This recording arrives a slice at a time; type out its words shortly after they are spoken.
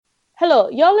Hello,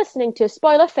 you're listening to a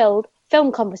spoiler-filled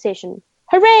film conversation.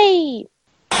 Hooray!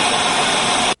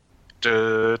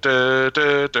 Hello,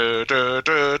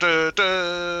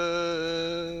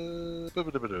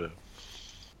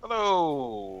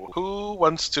 who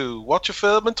wants to watch a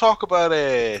film and talk about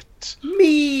it?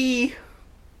 Me!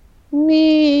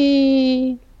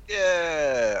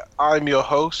 Yeah, I'm your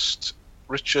host,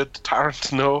 Richard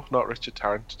Tarrant. No, not Richard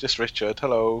Tarrant, just Richard.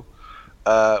 Hello.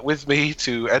 With me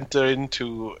to enter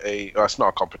into a... Oh, it's not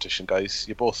a competition, guys.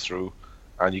 You're both through,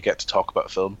 and you get to talk about a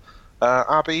film.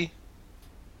 Abby.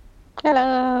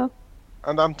 Hello.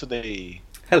 And Anthony.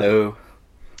 Hello.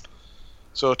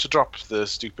 So to drop the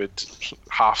stupid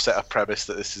half-set-up premise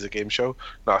that this is a game show,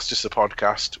 no, it's just a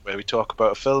podcast where we talk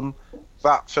about a film.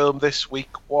 That film this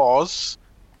week was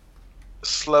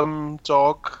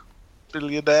Slumdog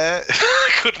Millionaire. I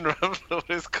couldn't remember what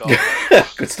it's called.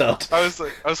 Good start. I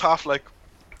was half like,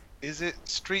 is it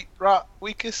Street Rat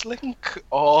Weakest Link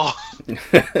or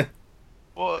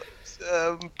what?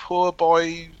 Poor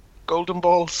Boy Golden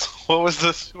Balls. What was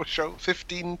this show?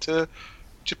 15 to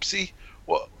Gypsy.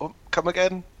 What? Come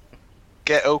again?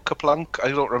 Ghetto Kaplunk? I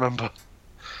don't remember.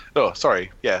 No,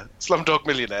 sorry. Yeah, Slumdog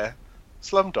Millionaire.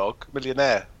 Slumdog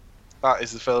Millionaire. That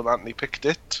is the film. Anthony picked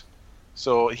it,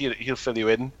 so he'll fill you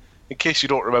in case you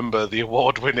don't remember the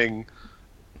award-winning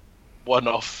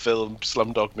one-off film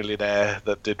Slumdog Millionaire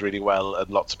that did really well and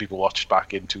lots of people watched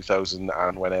back in 2000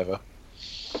 and whenever.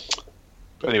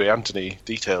 But anyway, Anthony,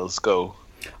 details, go.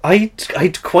 I'd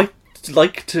quite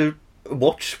like to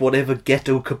watch whatever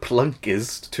Ghetto Kaplunk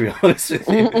is, to be honest with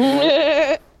you.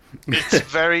 It's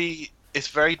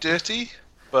very dirty,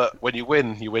 but when you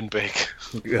win big.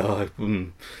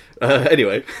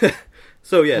 Anyway,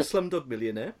 so yeah, Slumdog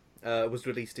Millionaire was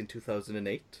released in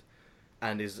 2008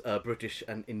 and is a British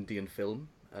and Indian film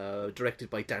directed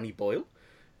by Danny Boyle,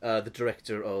 the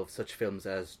director of such films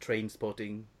as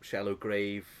Trainspotting, Shallow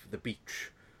Grave, The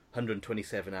Beach,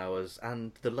 127 Hours,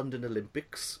 and the London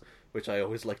Olympics, which I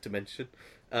always like to mention.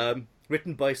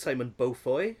 Written by Simon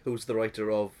Beaufoy, who's the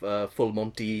writer of Full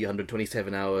Monty,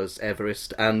 127 Hours,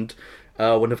 Everest, and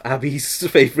one of Abby's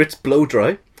favourites, Blow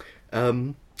Dry.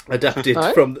 Adapted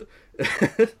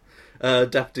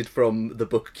from the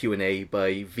book Q&A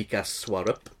by Vikas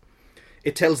Swarup.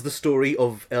 It tells the story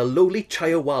of a lowly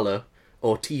chayawala,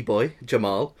 or tea-boy,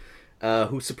 Jamal,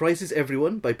 who surprises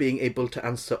everyone by being able to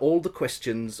answer all the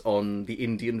questions on the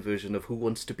Indian version of Who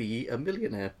Wants to Be a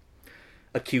Millionaire.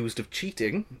 Accused of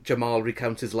cheating, Jamal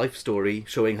recounts his life story,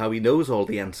 showing how he knows all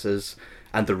the answers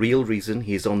and the real reason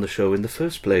he's on the show in the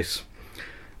first place.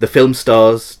 The film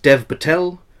stars Dev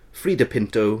Patel, Frida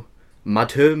Pinto,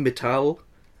 Madhur Mittal,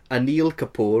 Anil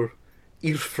Kapoor,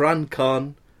 Irfan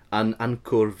Khan, and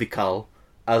Ankur Vikal,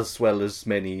 as well as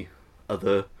many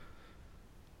other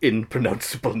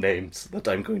impronounceable names that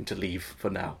I'm going to leave for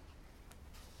now.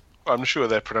 I'm sure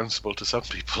they're pronounceable to some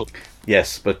people.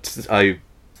 Yes, but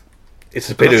it's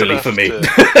a bit early for me.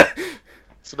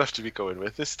 It's enough to be going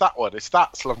with. It's that one. It's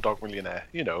that Slumdog Millionaire.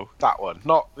 You know, that one.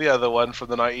 Not the other one from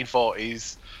the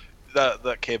 1940s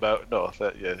that came out. No,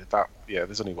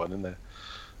 there's only one in there.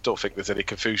 Don't think there's any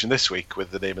confusion this week with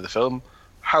the name of the film.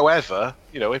 However,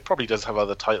 it probably does have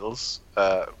other titles.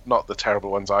 Not the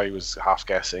terrible ones I was half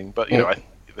guessing, but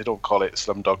they don't call it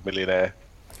Slumdog Millionaire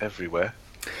everywhere.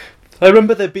 I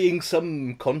remember there being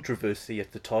some controversy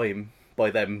at the time by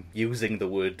them using the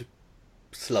word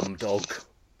slumdog,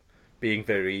 being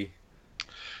very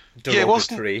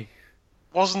derogatory.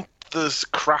 Wasn't this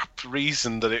crap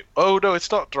reason that it... Oh, no, it's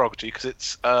not derogatory, because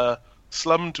it's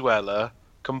slum dweller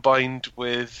combined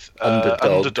with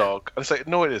underdog. And it's like,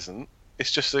 no, it isn't.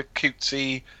 It's just a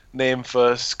cutesy name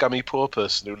for a scummy poor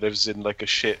person who lives in, like, a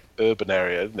shit urban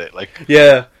area, isn't it? Like,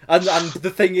 yeah, and the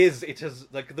thing is, it has,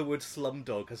 like, the word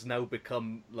slumdog has now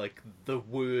become, like, the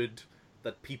word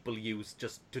that people use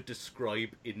just to describe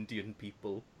Indian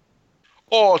people.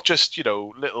 Or just,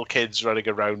 little kids running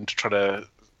around trying to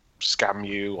scam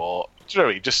you, or,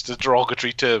 just a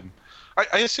derogatory term.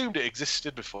 I assumed it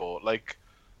existed before. Like,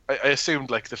 I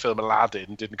assumed, like, the film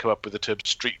Aladdin didn't come up with the term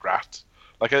street rat.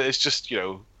 Like, it's just,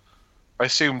 I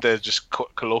assumed they're just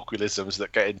colloquialisms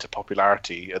that get into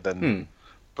popularity, and then...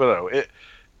 But no,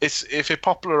 it's if it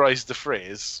popularised the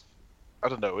phrase, I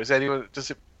don't know, does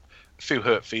it... A few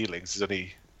hurt feelings is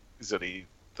only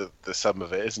the sum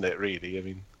of it, isn't it, really? I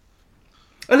mean...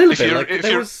 A little bit.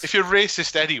 If you're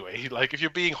racist anyway, like, if you're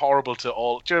being horrible to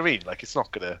all... Do you know what I mean? Like, it's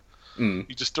not gonna... You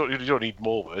don't need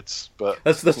more words, but...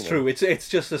 That's true. It's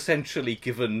just essentially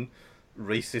given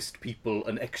racist people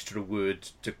an extra word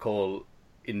to call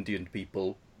Indian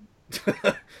people.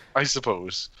 I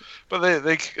suppose. But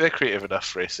they're creative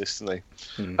enough racists, aren't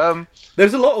they?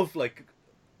 There's a lot of, like...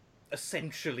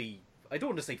 essentially, I don't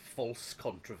want to say false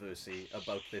controversy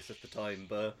about this at the time,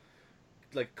 but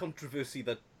like controversy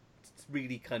that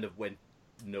really kind of went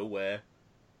nowhere.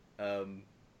 And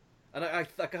I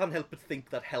can't help but think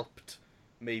that helped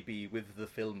maybe with the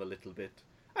film a little bit.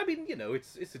 I mean, you know,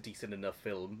 it's a decent enough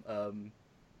film,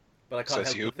 but I can't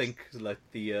help but think like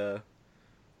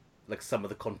like some of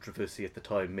the controversy at the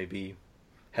time maybe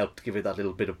helped give it that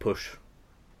little bit of push.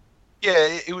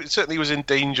 Yeah, it certainly was in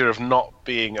danger of not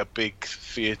being a big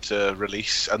theatre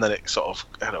release, and then it sort of,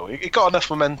 it got enough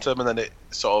momentum, and then it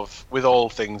sort of, with all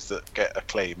things that get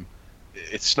acclaim,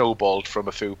 it snowballed from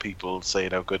a few people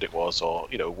saying how good it was, or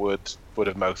word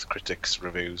of mouth critics,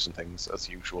 reviews, and things as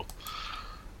usual.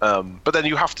 But then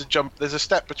you have to jump. There's a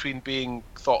step between being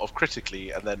thought of critically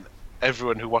and then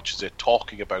everyone who watches it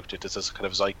talking about it as a kind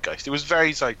of zeitgeist. It was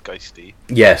very zeitgeisty.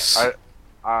 Yes.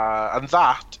 And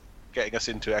that, getting us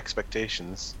into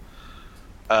expectations,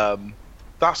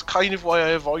 that's kind of why I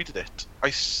avoided it.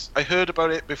 I heard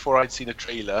about it before I'd seen a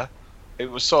trailer. It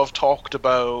was sort of talked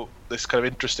about, this kind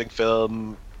of interesting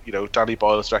film. Danny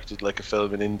Boyle's directed like a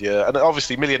film in India, and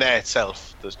obviously Millionaire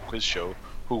itself, the quiz show,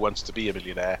 Who Wants to Be a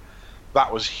Millionaire,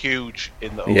 that was huge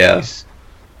in the 80s.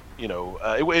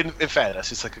 In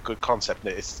fairness, it's like a good concept.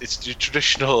 It's the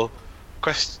traditional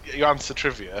question, you answer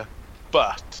trivia,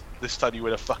 but this time you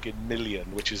win a fucking million,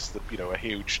 which is a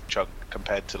huge chunk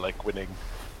compared to like winning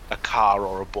a car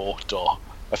or a boat or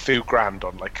a few grand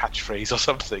on like catchphrase or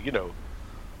something.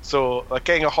 So like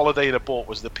getting a holiday in a boat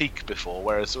was the peak before,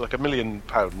 whereas like £1 million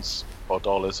or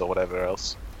dollars or whatever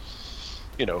else,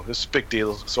 it's a big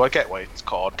deal. So I get why it's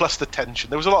called. Plus the tension.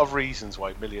 There was a lot of reasons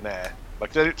why Millionaire.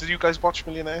 Like, did you guys watch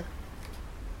Millionaire?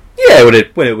 Yeah,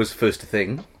 when it was first a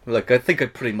thing. Like, I think I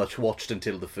pretty much watched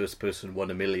until the first person won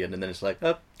 $1 million, and then it's like,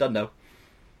 oh, done now.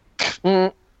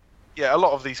 Yeah, a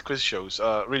lot of these quiz shows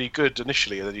are really good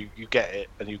initially, and then you get it,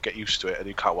 and you get used to it, and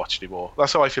you can't watch anymore.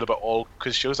 That's how I feel about all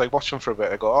quiz shows. I watch them for a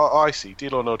bit, I go, oh, I see,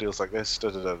 Deal or No Deal's like this, da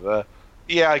da da da.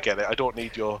 Yeah, I get it. I don't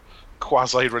need your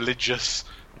quasi-religious,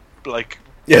 like,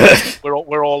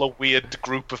 we're all a weird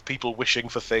group of people wishing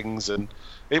for things, and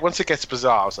once it gets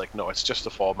bizarre, I was like, no, it's just a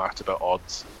format about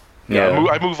odds. Yeah,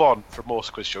 I move on from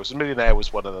most quiz shows, and Millionaire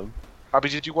was one of them. Abby,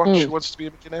 did you watch Who Wants to Be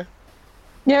a Millionaire?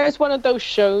 Yeah, it's one of those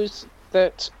shows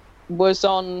that was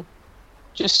on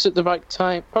just at the right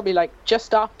time, probably like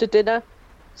just after dinner,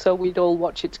 so we'd all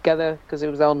watch it together because it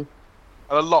was on.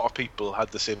 And a lot of people had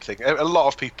the same thing. A lot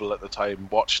of people at the time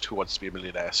watched Who Wants to Be a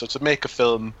Millionaire. So to make a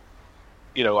film,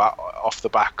 off the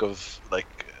back of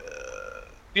like,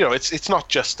 it's not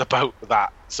just about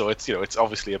that. So it's it's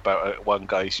obviously about one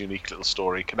guy's unique little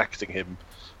story connecting him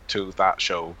to that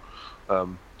show.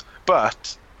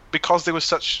 But because there was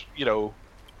such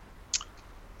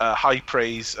high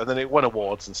praise, and then it won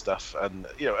awards and stuff, and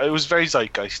it was very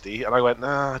zeitgeisty, and I went,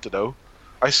 I don't know.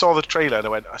 I saw the trailer and I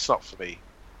went, it's not for me.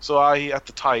 So I, at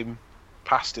the time,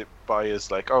 passed it by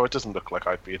as like, oh, it doesn't look like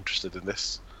I'd be interested in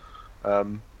this.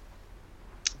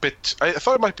 But I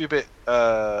thought it might be a bit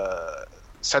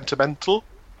sentimental,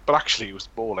 but actually it was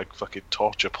more like fucking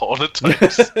torture porn at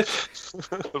times.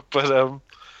 But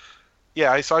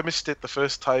yeah, so I missed it the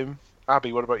first time.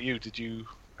 Abby, what about you?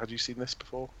 Had you seen this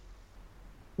before?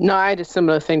 No, I had a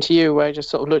similar thing to you, where I just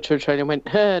sort of looked at the trailer and went,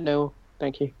 no,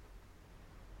 thank you.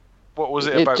 What was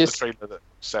it about the trailer that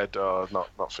said,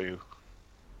 not for you?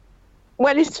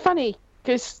 Well, it's funny,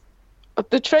 because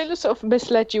the trailer sort of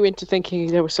misled you into thinking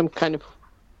there was some kind of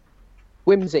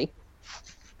whimsy.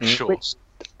 Sure.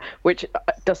 Which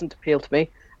doesn't appeal to me.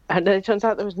 And then it turns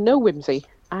out there was no whimsy,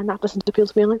 and that doesn't appeal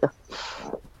to me either.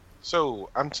 So,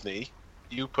 Anthony,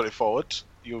 you put it forward.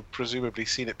 You've presumably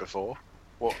seen it before.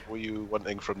 What were you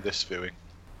wanting from this viewing?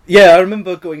 Yeah, I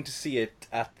remember going to see it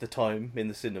at the time in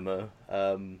the cinema.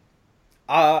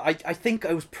 I think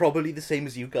I was probably the same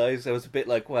as you guys. I was a bit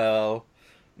like, well,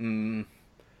 doesn't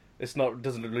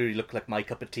really look like my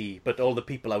cup of tea. But all the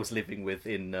people I was living with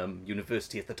in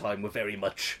university at the time were very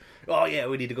much, oh yeah,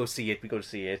 we need to go see it. We got to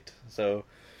see it. So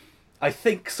I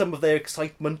think some of their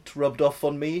excitement rubbed off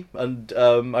on me, and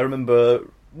I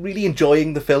remember really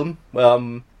enjoying the film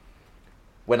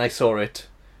when I saw it.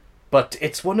 But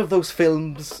it's one of those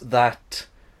films that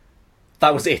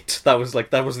was it. That was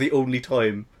the only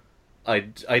time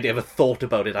I'd ever thought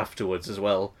about it afterwards as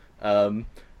well. I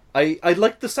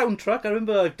liked the soundtrack. I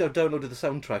remember I downloaded the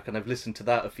soundtrack and I've listened to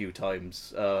that a few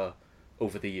times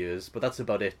over the years, but that's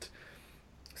about it.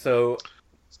 So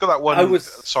it's got that one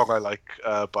song I like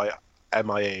by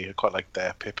MIA. I quite like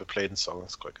their Paper Plane song.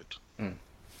 That's quite good.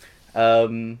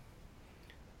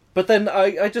 But then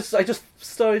I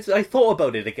thought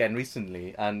about it again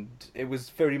recently, and it was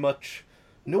very much,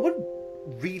 no one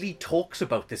really talks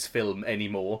about this film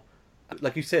anymore.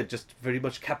 like you said, just very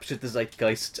much captured the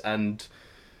zeitgeist and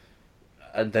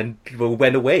then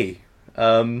went away.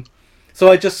 So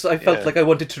I felt like I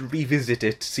wanted to revisit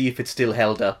it, see if it still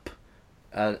held up,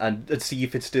 and see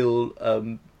if it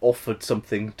still offered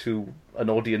something to an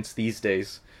audience these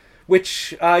days,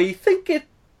 which I think it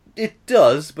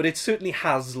does, but it certainly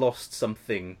has lost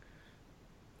something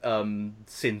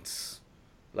since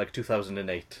like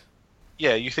 2008.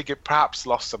 Yeah, you think it perhaps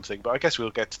lost something, but I guess we'll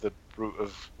get to the root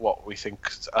of what we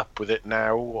think's up with it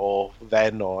now or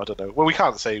then, or I don't know. Well, we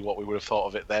can't say what we would have thought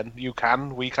of it then. You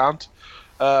can, we can't.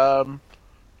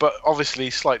 But obviously,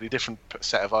 slightly different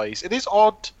set of eyes. It is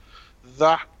odd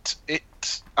that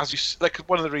it, as you like,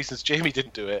 one of the reasons Jamie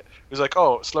didn't do it was like,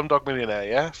 oh, Slumdog Millionaire,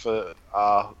 yeah, for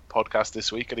our podcast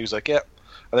this week, and he was like, yep.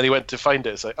 And then he went to find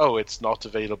it. It's like, oh, it's not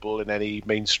available in any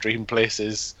mainstream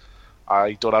places.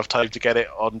 I don't have time to get it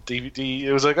on DVD.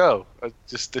 It was like, oh,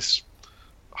 just this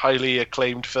highly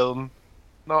acclaimed film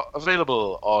not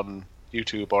available on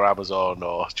YouTube or Amazon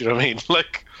or, do you know what I mean?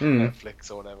 Like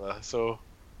Netflix or whatever. So,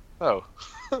 oh.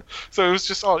 So it was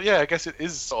just, oh, yeah, I guess it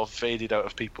is sort of faded out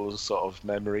of people's sort of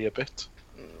memory a bit.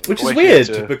 Which is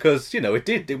weird because,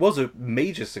 it was a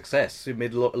major success. It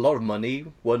made a lot of money,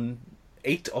 won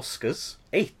 8 Oscars.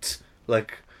 8!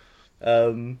 Like,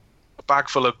 a bag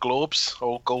full of globes,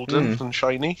 all golden and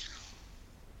shiny.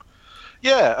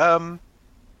 Yeah,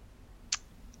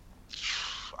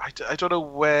 I don't know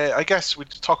where. I guess we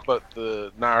talk about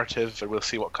the narrative and we'll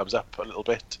see what comes up a little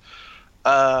bit.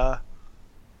 I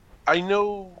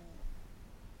know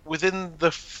within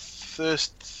the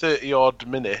first 30 odd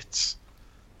minutes,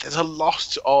 there's a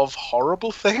lot of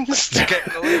horrible things to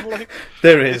get going. Like,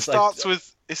 there is.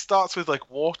 It starts with like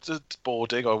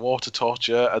waterboarding or water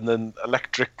torture, and then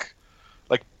electric,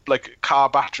 like car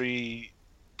battery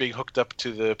being hooked up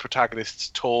to the protagonist's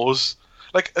toes.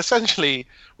 Like, essentially,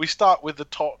 we start with the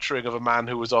torturing of a man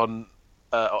who was on,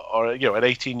 an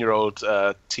 18-year-old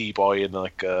T-boy in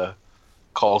like a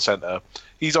call center.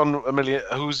 He's on a million.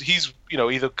 He's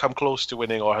either come close to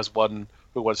winning or has won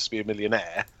Who Wants to Be a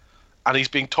Millionaire, and he's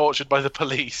being tortured by the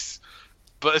police.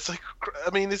 But it's like,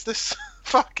 I mean, is this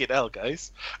fucking hell,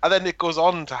 guys? And then it goes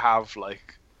on to have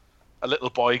like a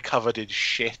little boy covered in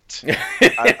shit,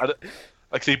 and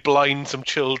like they blind some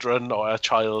children or a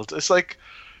child. It's like,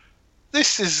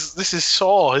 this is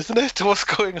Saw, isn't it? What's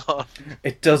going on?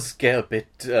 It does get a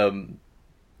bit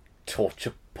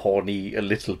torture porny a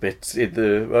little bit in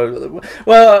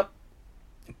the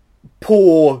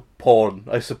poor porn,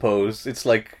 I suppose. It's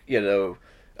like,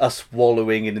 us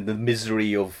wallowing in the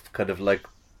misery of kind of like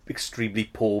extremely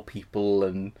poor people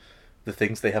and the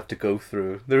things they have to go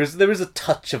through. There is a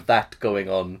touch of that going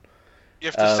on. You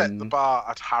have to set the bar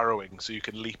at harrowing so you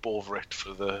can leap over it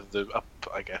for the up,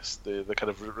 I guess, the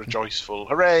kind of rejoiceful,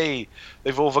 hooray,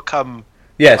 they've overcome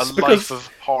a life of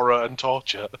horror and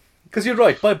torture. Because you're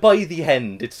right, by the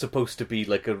end it's supposed to be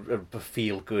like a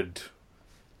feel-good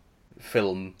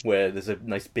film where there's a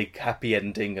nice big happy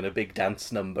ending and a big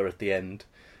dance number at the end.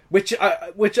 Which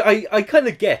I kind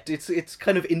of get. It's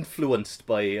kind of influenced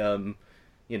by, kind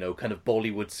of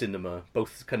Bollywood cinema,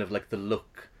 both kind of like the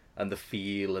look and the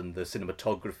feel and the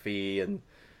cinematography and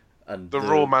the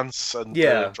romance and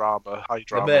the drama, high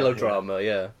drama. The melodrama,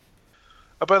 yeah.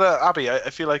 But Abby, I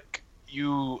feel like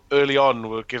you early on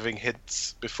were giving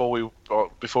hints before we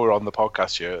were on the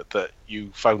podcast here that you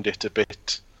found it a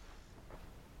bit.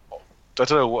 I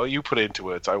don't know what you put into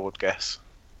words. I would guess.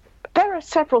 There are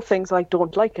several things I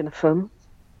don't like in a film.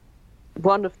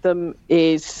 One of them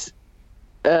is,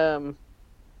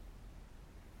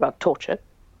 torture.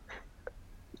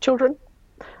 Children,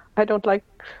 I don't like.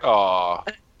 Aww.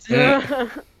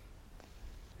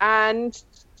 And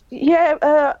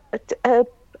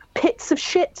pits of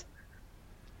shit.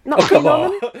 Not come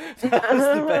on. That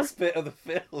was the best bit of the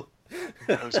film.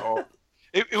 It was awful.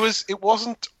 It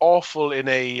wasn't awful in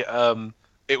a.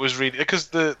 It was really, because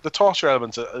the torture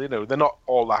elements are, they're not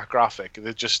all that graphic.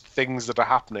 They're just things that are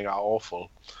happening are awful.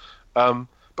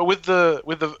 But with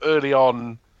the early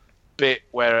on bit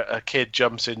where a kid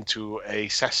jumps into a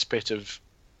cesspit of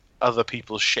other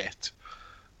people's shit,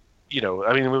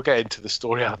 we'll get into the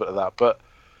story element of that. But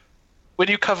when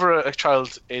you cover a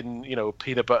child in,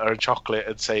 peanut butter and chocolate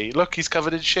and say, look, he's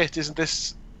covered in shit, isn't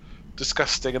this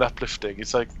disgusting and uplifting?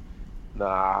 It's like,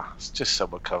 nah, it's just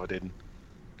someone covered in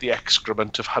the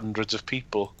excrement of hundreds of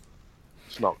people.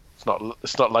 It's not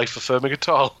life affirming at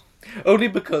all. Only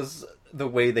because the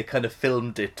way they kind of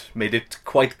filmed it made it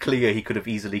quite clear he could have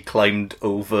easily climbed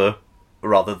over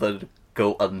rather than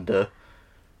go under.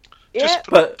 Just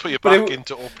put your back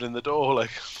into opening the door,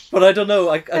 like. But I don't know.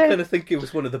 I kind of think it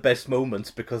was one of the best moments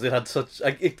because it had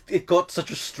it got such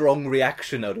a strong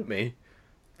reaction out of me.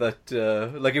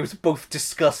 that like it was both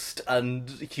disgust and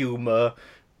humour.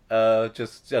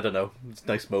 Just, I don't know, it's a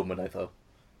nice moment, I thought.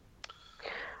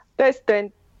 But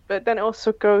then it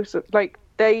also goes like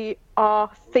they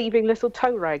are thieving little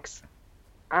toe rags,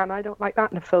 and I don't like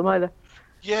that in a film either.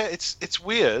 Yeah, it's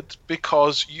weird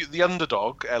because the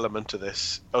underdog element of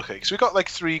this. Okay, so we got like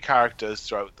 3 characters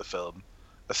throughout the film,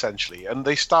 essentially, and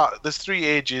there's 3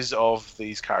 ages of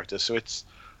these characters. So it's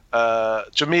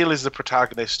Jamil is the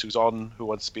protagonist who's on Who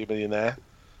Wants to Be a Millionaire,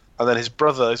 and then his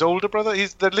older brother.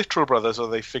 They're literal brothers, or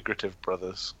are they figurative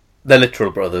brothers? They're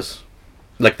literal brothers.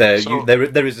 Like there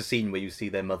is a scene where you see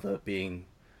their mother being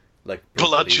like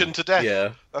bludgeoned to death.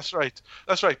 Yeah, that's right.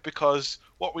 Because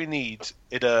what we need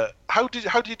how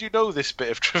did you know this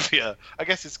bit of trivia? I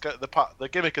guess it's the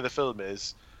gimmick of the film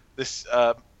is this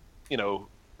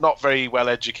not very well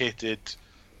educated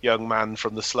young man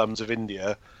from the slums of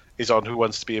India is on Who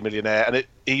Wants to Be a Millionaire, and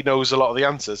he knows a lot of the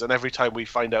answers. And every time we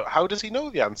find out, how does he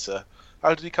know the answer?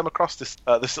 How did he come across this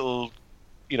little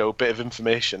bit of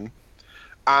information?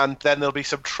 And then there'll be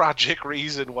some tragic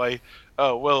reason why.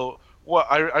 Oh well, what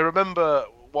I remember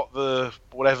what the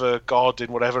whatever god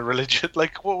in whatever religion,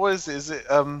 like what was it? Is it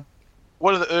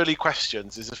one of the early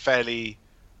questions is a fairly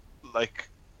like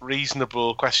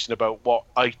reasonable question about what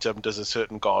item does a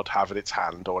certain god have in its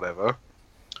hand or whatever.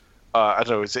 I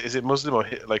don't know. Is it Muslim or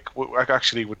like? I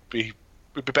actually would be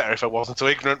better if I wasn't so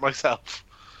ignorant myself.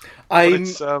 I'm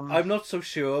not so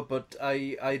sure, but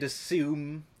I'd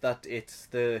assume that it's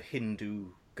the Hindu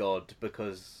god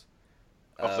because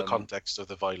of the context of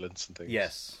the violence and things.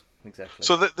 Yes, exactly.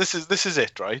 So this is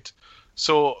it, right?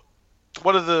 So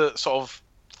one of the sort of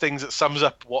things that sums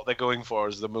up what they're going for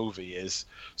as the movie is,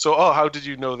 how did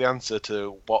you know the answer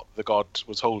to what the god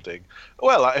was holding?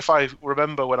 Well, if I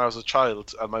remember when I was a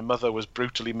child and my mother was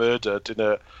brutally murdered in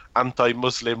a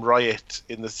anti-Muslim riot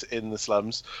in the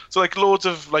slums, so like loads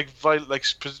of like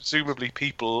presumably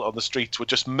people on the streets were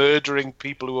just murdering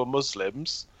people who were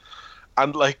Muslims,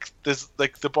 and like there's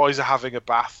like the boys are having a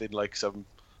bath in like some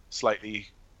slightly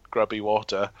grubby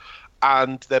water,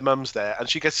 and their mum's there, and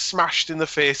she gets smashed in the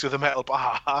face with a metal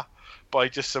bar by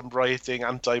just some rioting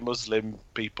anti-Muslim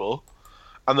people,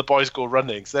 and the boys go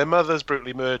running. So their mother's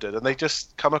brutally murdered, and they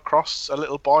just come across a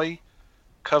little boy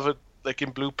covered like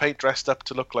in blue paint, dressed up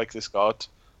to look like this god,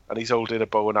 and he's holding a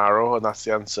bow and arrow, and that's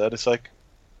the answer. And it's like,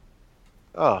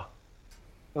 oh,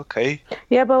 okay.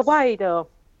 Yeah, but why though?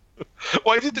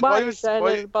 Why is that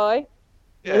little boy?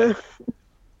 Yeah.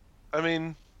 I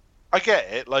mean, I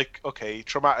get it. Like, okay,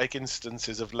 traumatic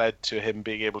instances have led to him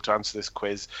being able to answer this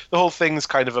quiz. The whole thing's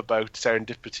kind of about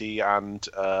serendipity and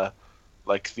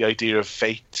like the idea of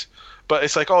fate. But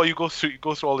it's like, you go through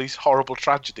all these horrible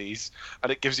tragedies,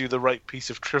 and it gives you the right piece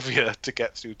of trivia to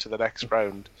get through to the next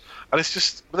round. And it's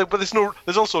just, but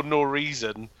there's also no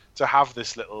reason to have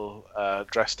this little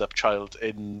dressed up child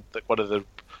in one of the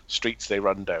streets they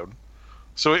run down.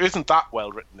 So it isn't that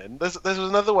well written in. There's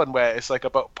another one where it's like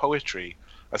about poetry.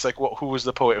 It's like, who was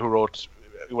the poet who wrote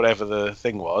whatever the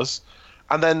thing was?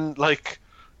 And then, like,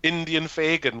 Indian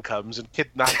Fagin comes and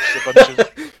kidnaps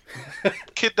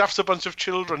a bunch of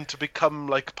children to become,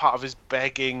 like, part of his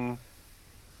begging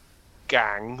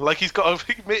gang. Like, he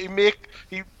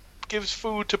gives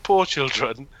food to poor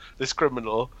children, this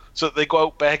criminal, so that they go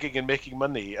out begging and making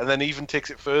money, and then even takes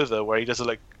it further where he does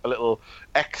a little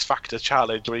X Factor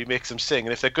challenge where he makes them sing,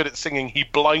 and if they're good at singing, he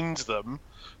blinds them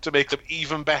to make them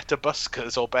even better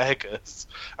buskers or beggars.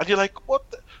 And you're like, what?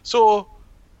 So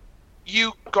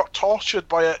you got tortured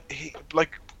by a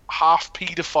half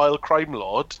paedophile crime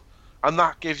lord, and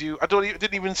that gave you?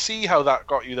 Didn't even see how that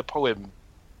got you the poem.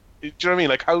 Do you know what I mean?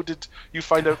 Like, how did you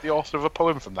find out the author of a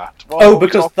poem from that?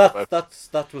 Because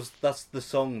that's the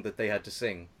song that they had to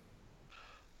sing.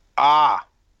 Ah,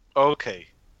 okay.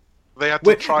 They had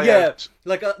to try out.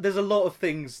 Like there's a lot of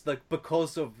things like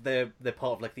because of they're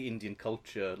part of like the Indian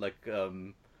culture. Like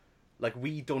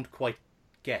we don't quite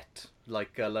get I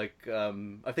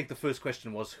think the first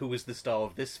question was, who is the star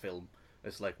of this film?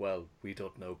 It's like, well, we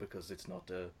don't know because it's not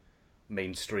a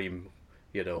mainstream,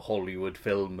 Hollywood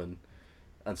film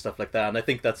and stuff like that. And I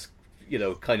think that's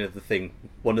kind of the thing.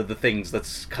 One of the things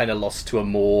that's kind of lost to a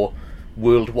more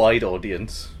worldwide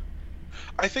audience.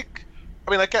 I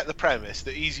get the premise.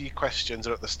 The easy questions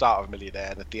are at the start of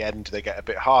Millionaire, and at the end they get a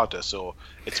bit harder, so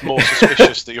it's more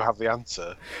suspicious that you have the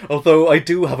answer. Although I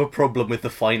do have a problem with the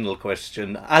final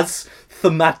question. As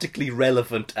thematically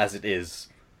relevant as it is,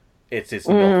 it is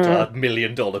not a $1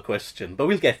 million question. But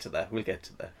we'll get to that.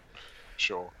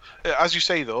 Sure. As you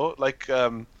say, though, like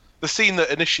the scene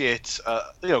that initiates,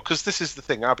 because this is the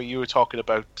thing, Abby, you were talking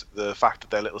about the fact that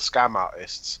they're little scam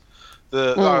artists.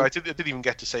 I didn't even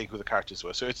get to say who the characters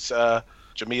were. So it's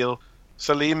Jamil,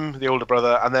 Salim, the older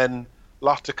brother, and then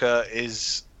Latika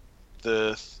is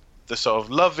the sort of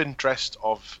love interest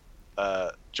of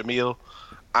Jamil,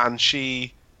 and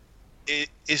she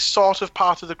is sort of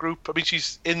part of the group. I mean,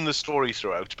 she's in the story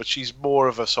throughout, but she's more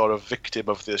of a sort of victim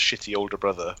of the shitty older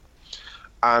brother.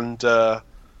 And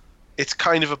it's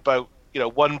kind of about,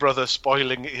 one brother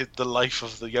spoiling the life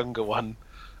of the younger one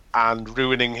and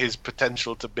ruining his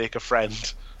potential to make a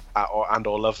friend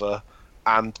or lover,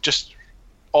 and just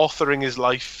authoring his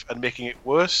life and making it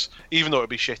worse, even though it'd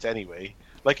be shit anyway.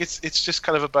 Like, it's just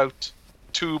kind of about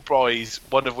two boys,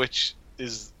 one of which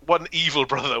is one evil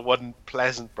brother, one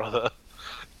pleasant brother,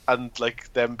 and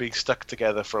like them being stuck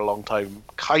together for a long time,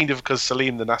 kind of because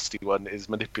Salim, the nasty one, is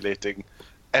manipulating.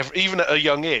 Even at a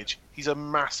young age, he's a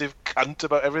massive cunt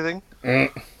about everything.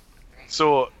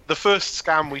 So the first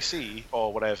scam we see,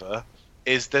 or whatever,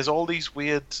 is there's all these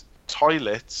weird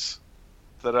toilets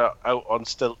that are out on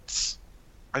stilts.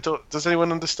 Does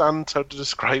anyone understand how to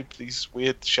describe these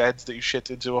weird sheds that you shit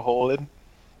into a hole in?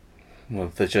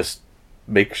 Well, they're just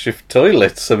makeshift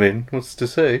toilets. I mean, what's to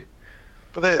say?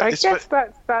 But I guess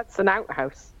that's an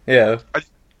outhouse. Yeah.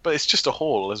 But it's just a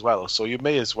hole as well, so you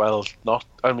may as well not.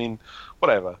 I mean,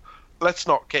 whatever. Let's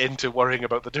not get into worrying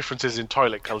about the differences in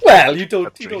toilet culture. Well, you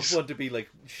don't want to be like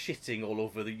shitting all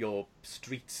over your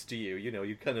streets, do you?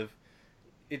 You kind of.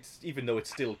 It's, even though it's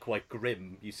still quite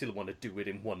grim, you still want to do it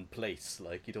in one place.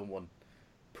 Like, you don't want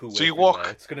poo so you everywhere. walk.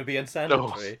 It's going to be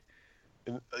unsanitary.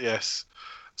 No. Yes.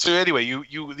 So anyway,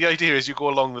 the idea is you go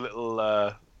along the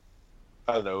little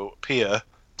pier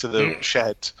to the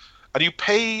shed, and you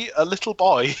pay a little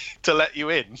boy to let you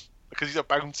in because he's a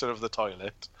bouncer of the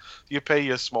toilet. You pay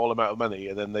a small amount of money,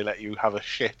 and then they let you have a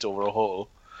shit over a hole.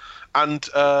 And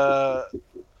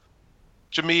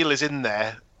Jamil is in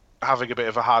there having a bit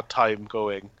of a hard time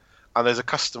going, and there's a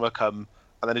customer come,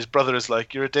 and then his brother is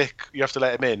like, "You're a dick. You have to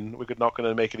let him in. We're not going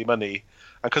to make any money."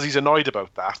 And because he's annoyed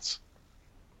about that,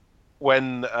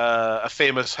 when a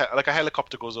famous a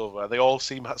helicopter goes over, they all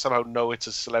somehow know it's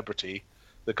a celebrity,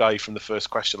 the guy from the first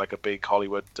question, like a big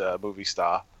Hollywood movie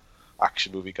star,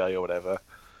 action movie guy or whatever.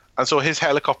 And so his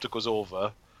helicopter goes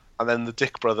over, and then the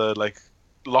dick brother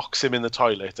locks him in the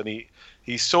toilet, and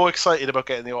he's so excited about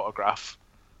getting the autograph,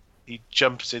 he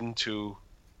jumps into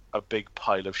a big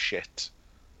pile of shit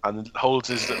and holds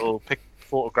his little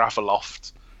photograph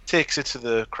aloft, takes it to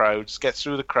the crowds, gets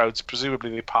through the crowds,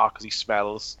 presumably they park because he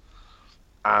smells,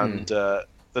 and the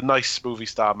nice movie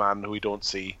star man who we don't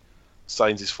see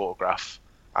signs his photograph,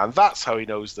 and that's how he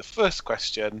knows the first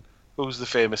question: who's the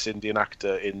famous Indian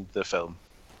actor in the film?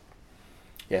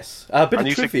 Yes. A bit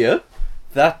of trivia: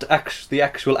 the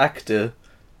actual actor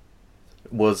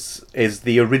is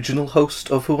the original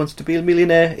host of Who Wants to Be a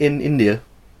Millionaire in India.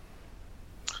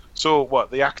 So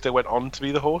what? The actor went on to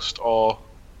be the host, or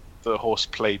the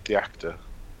host played the actor?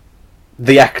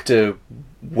 The actor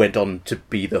went on to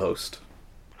be the host.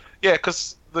 Yeah,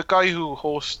 because the guy who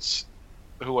hosts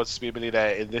Who Wants to Be a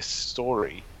Millionaire in this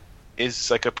story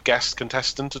is like a guest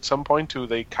contestant at some point who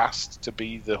they cast to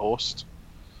be the host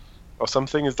or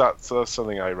something. Is that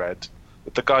something I read?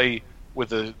 But the guy with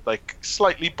the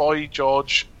slightly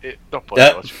George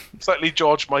Michael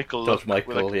look. George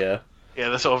Michael, yeah,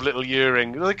 the sort of little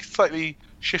earring, slightly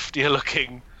shiftier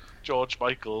looking George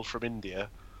Michael from India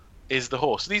is the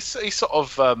host. And he's sort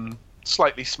of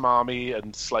slightly smarmy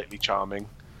and slightly charming.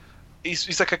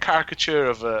 He's like a caricature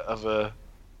of a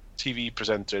TV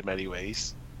presenter in many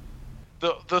ways.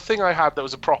 The thing I had that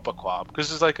was a proper qualm,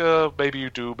 because it's like, maybe you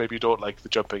do, maybe you don't like the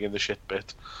jumping in the shit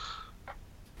bit.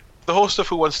 The host of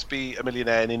Who Wants to Be a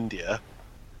Millionaire in India,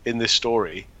 in this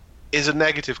story, is a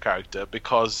negative character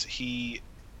because he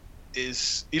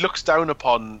looks down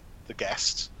upon the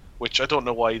guest, which I don't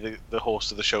know why the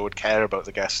host of the show would care about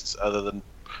the guests other than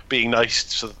being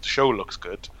nice so that the show looks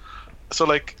good.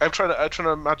 So I'm trying to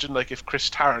imagine if Chris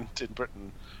Tarrant in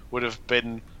Britain would have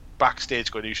been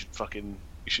backstage going, you should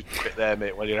quit there,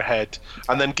 mate, while you're ahead,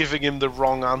 and then giving him the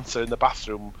wrong answer in the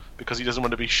bathroom because he doesn't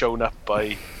want to be shown up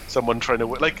by someone trying to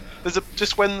win. There's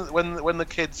just when the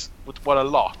kids would won a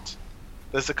lot,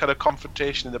 there's a kind of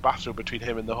confrontation in the bathroom between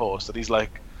him and the host, and he's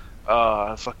like,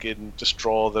 fucking just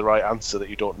draw the right answer that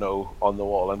you don't know on the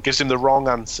wall, and gives him the wrong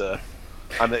answer,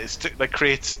 and it's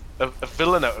creates a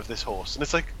villain out of this host, and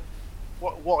it's like,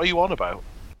 what are you on about?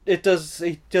 It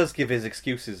does give his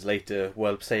excuses later,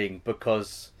 while saying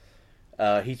because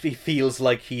he feels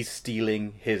like he's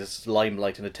stealing his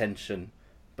limelight and attention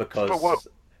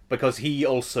because he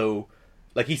also,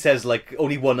 he says,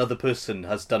 only one other person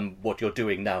has done what you're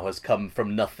doing now, has come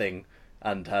from nothing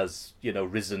and has,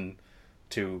 risen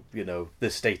to,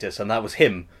 this status, and that was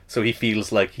him. So he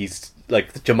feels like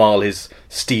Jamal is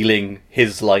stealing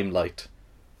his limelight.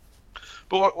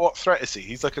 But what threat is he?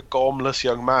 He's like a gormless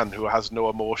young man who has no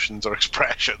emotions or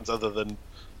expressions other than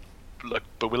like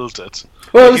bewildered.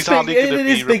 Well, he's hardly going to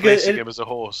be replacing him as a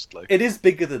host. Like, it is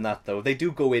bigger than that, though. They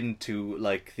do go into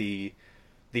like the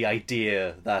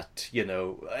idea that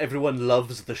everyone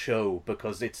loves the show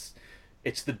because it's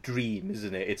the dream,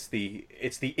 isn't it? It's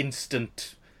the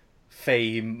instant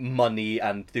fame, money,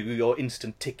 and your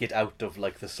instant ticket out of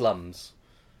like the slums.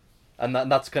 And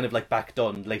that's kind of like backed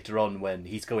on later on when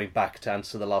he's going back to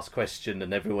answer the last question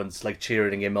and everyone's like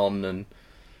cheering him on and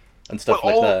stuff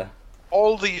like that.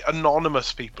 All the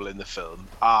anonymous people in the film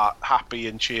are happy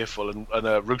and cheerful and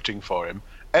are rooting for him.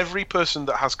 Every person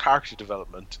that has character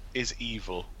development is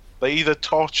evil. They're either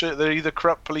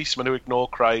corrupt policemen who ignore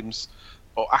crimes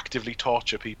or actively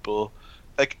torture people.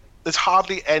 Like, there's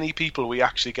hardly any people we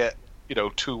actually get,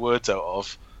 2 words out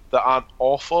of that aren't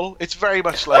awful. It's very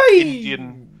much like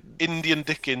Indian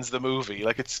Dickens, the movie.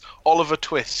 Like, it's Oliver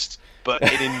Twist, but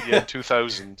in India in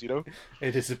 2000,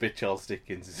 It is a bit Charles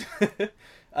Dickens.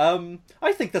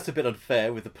 I think that's a bit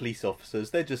unfair with the police officers.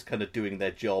 They're just kind of doing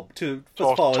their job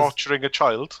torturing a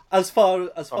child. As far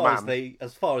as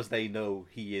they know,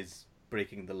 he is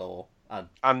breaking the law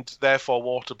and therefore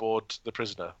waterboard the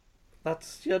prisoner.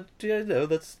 That's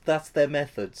that's their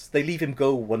methods. They leave him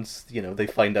go once they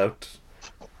find out.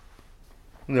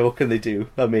 What can they do?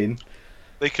 I mean,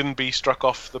 they can be struck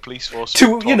off the police force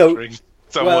to torturing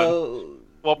someone. Well,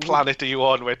 what planet are you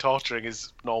on where torturing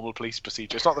is normal police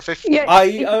procedure? It's not the 50s.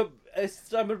 Yeah.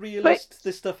 I'm a realist.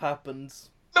 This stuff happens.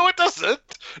 No, it doesn't.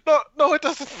 No, it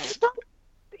doesn't.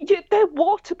 They're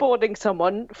waterboarding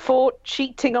someone for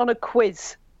cheating on a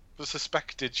quiz. For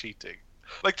suspected cheating.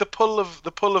 Like the pull of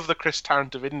the Chris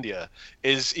Tarrant of India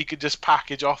is he could just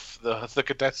package off the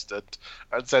contestant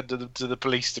and send them to the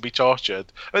police to be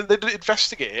tortured. I mean, they did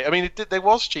investigate it. I mean, there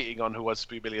was cheating on Who Wants to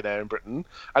Be a Millionaire in Britain,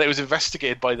 and it was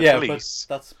investigated by the police.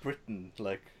 But that's Britain,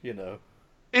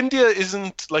 India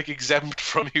isn't like exempt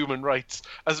from human rights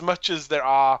as much as there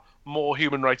are more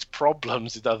human rights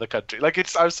problems in other countries. Like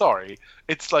I'm sorry,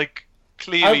 it's like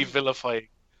clearly vilifying.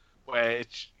 Where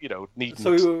it's, needn't.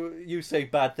 So you say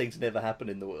bad things never happen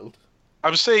in the world?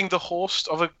 I'm saying the host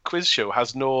of a quiz show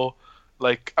has no,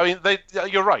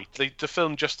 you're right. The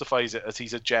film justifies it as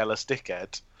he's a jealous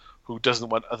dickhead who doesn't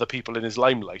want other people in his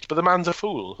limelight. But the man's a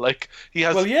fool. Like, he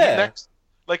has... Well, yeah.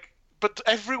 But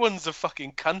everyone's a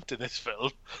fucking cunt in this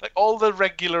film. Like, all the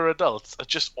regular adults are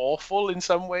just awful in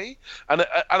some way. And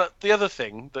the other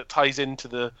thing that ties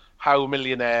into how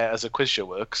Millionaire as a quiz show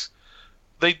works...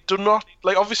 They do not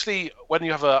obviously when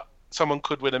you have someone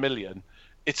could win $1 million,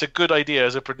 it's a good idea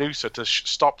as a producer to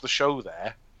stop the show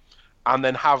there, and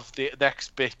then have the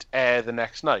next bit air the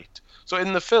next night. So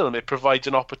in the film, it provides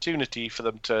an opportunity for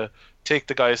them to take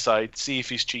the guy aside, see if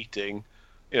he's cheating.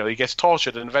 He gets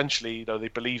tortured, and eventually, they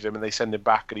believe him and they send him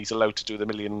back, and he's allowed to do the $1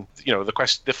 million.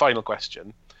 The final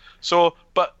question. So,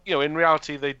 but in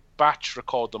reality, they batch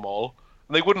record them all.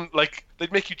 And they wouldn't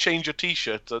they'd make you change your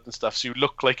T-shirt and stuff so you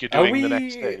look like you're doing the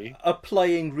next day.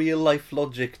 Applying real life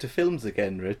logic to films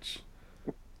again, Rich?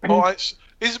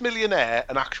 Is Millionaire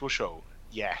an actual show?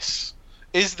 Yes.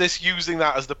 Is this using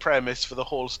that as the premise for the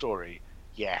whole story?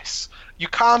 Yes. You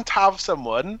can't have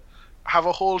someone have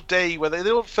a whole day where they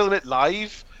don't film it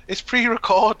live. It's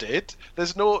pre-recorded.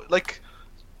 There's no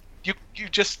You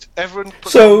just everyone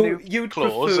puts on new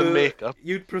clothes and makeup.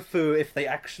 You'd prefer if they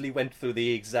actually went through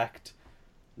the exact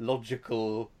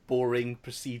logical, boring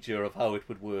procedure of how it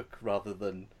would work, rather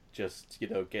than just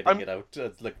getting it out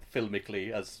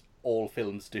filmically as all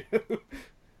films do.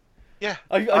 Yeah,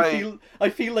 I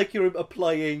feel like you're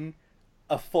applying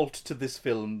a fault to this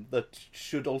film that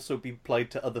should also be applied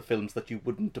to other films that you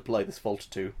wouldn't apply this fault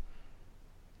to.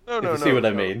 No. See what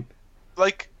I mean?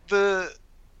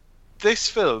 This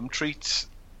film treats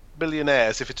Millionaire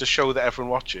as if it's a show that everyone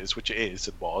watches, which it is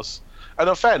and was.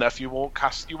 And fair enough, you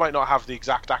might not have the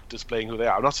exact actors playing who they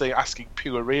are. I'm not saying asking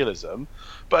pure realism,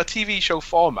 but a TV show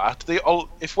format,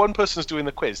 if one person's doing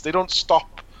the quiz, they don't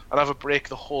stop and have a break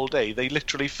the whole day. They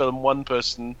literally film one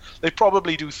person. They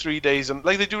probably do 3 days, and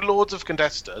they do loads of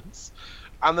contestants,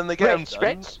 and then they get them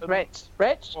done.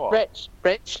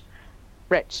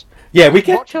 Rich. Yeah, we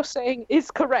get... What you're saying is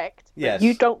correct. Yes.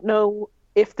 You don't know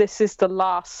if this is the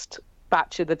last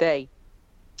batch of the day.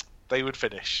 They would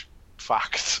finish.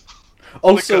 Fact.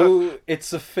 Also,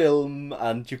 it's a film,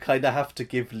 and you kind of have to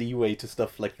give leeway to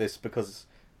stuff like this, because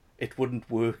it wouldn't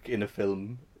work in a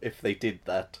film if they did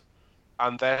that.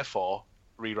 And therefore,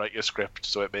 rewrite your script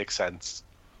so it makes sense.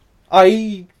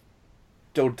 I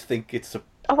don't think it's a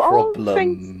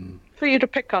problem. for you to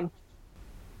pick on.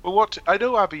 Well, I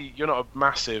know, Abby, you're not a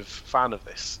massive fan of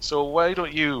this, so why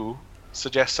don't you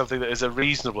suggest something that is a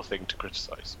reasonable thing to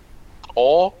criticise,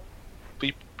 or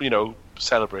be,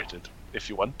 celebrated if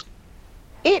you want.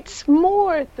 It's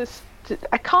more this.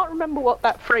 I can't remember what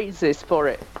that phrase is for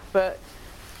it, but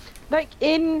like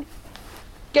in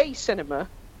gay cinema,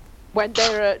 when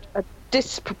there are a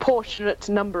disproportionate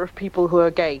number of people who are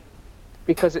gay,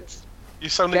 because it's You're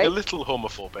sounding gay? a little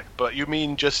homophobic, but you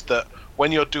mean just that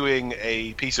when you're doing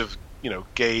a piece of,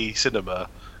 gay cinema,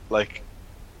 like,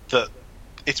 that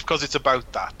it's because it's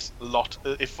about that a lot.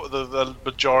 If the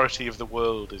majority of the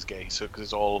world is gay, so because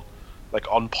it's all, like,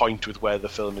 on point with what the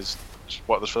film's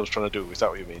trying to do. Is that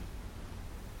what you mean?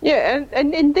 Yeah,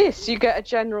 and in this you get a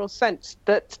general sense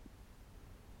that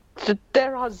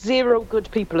there are zero good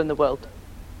people in the world.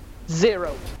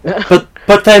 Zero.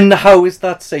 But then how is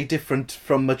that, say, different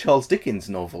from a Charles Dickens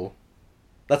novel?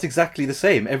 That's exactly the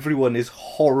same. Everyone is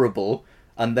horrible,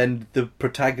 and then the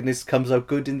protagonist comes out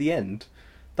good in the end.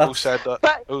 Who said that?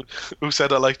 But- Who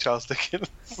said I like Charles Dickens?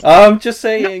 I'm just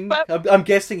saying. No, but- I'm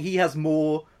guessing he has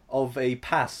more of a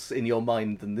pass in your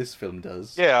mind than this film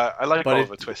does. Yeah, I like But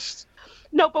Oliver Twist.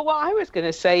 No, but what I was going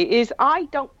to say is I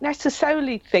don't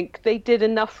necessarily think they did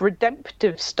enough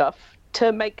redemptive stuff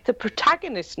to make the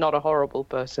protagonist not a horrible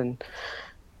person.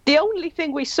 The only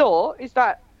thing we saw is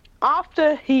that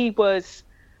after he was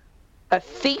a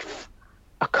thief,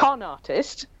 a con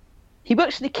artist, he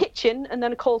works in the kitchen and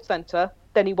then a call centre,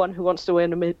 then he won Who Wants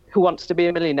to Be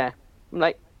a Millionaire. I'm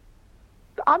like,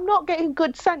 I'm not getting a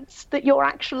good sense that you're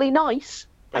actually nice.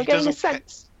 But I'm he getting a doesn't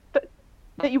sense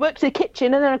that you worked in the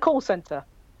kitchen and then a call centre.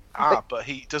 But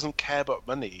he doesn't care about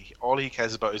money. All he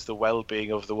cares about is the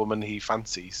well-being of the woman he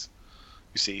fancies.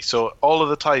 You see, so all of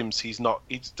the times he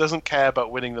doesn't care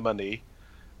about winning the money,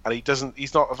 and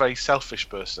he's not a very selfish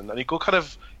person. And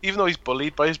even though he's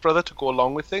bullied by his brother to go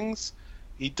along with things,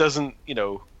 he doesn't,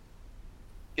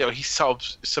 he's sort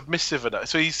of submissive enough.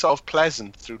 So he's sort of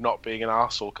pleasant through not being an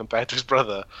arsehole compared to his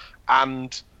brother,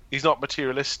 and he's not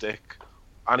materialistic,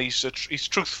 and he's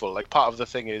truthful. Like, part of the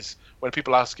thing is when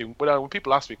people ask me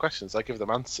questions, I give them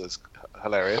answers.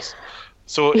 Hilarious.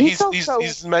 So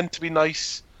he's meant to be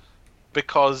nice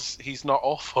because he's not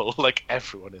awful like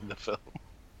everyone in the film.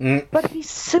 But he's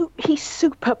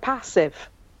super passive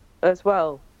as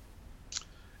well.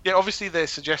 Yeah, obviously they're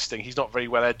suggesting he's not very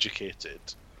well educated,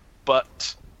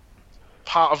 but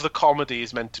part of the comedy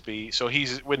is meant to be, so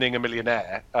he's winning a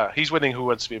millionaire. He's winning Who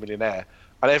Wants to Be a Millionaire,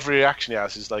 and every reaction he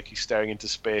has is like he's staring into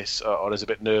space, or is a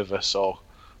bit nervous, or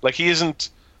like he isn't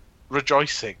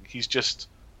rejoicing. He's just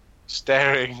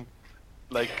staring,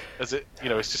 like, as it,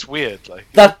 it's just weird. Like,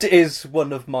 That is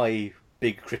one of my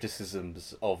big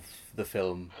criticisms of the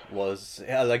film. Was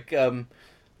like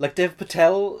Dev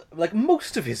Patel, like,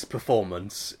 most of his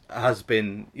performance has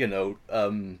been,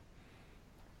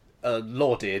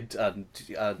 lauded and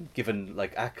given,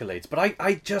 like, accolades, but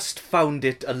I just found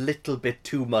it a little bit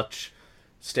too much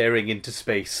staring into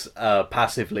space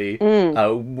passively,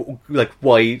 like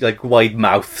wide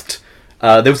mouthed.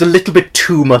 There was a little bit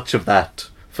too much of that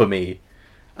for me.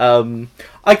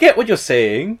 I get what you're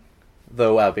saying,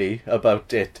 though, Abby,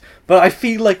 about it, but I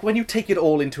feel like when you take it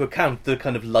all into account, the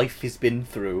kind of life he's been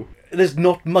through, there's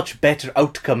not much better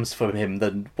outcomes from him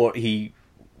than what he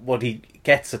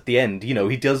gets at the end.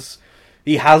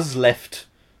 He has left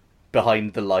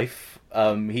behind the life.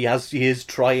 He is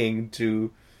trying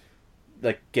to,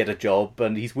 like, get a job,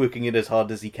 and he's working it as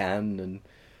hard as he can,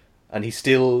 and he's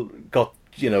still got,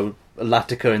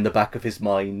 Latika in the back of his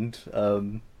mind.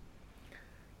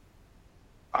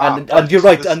 And you're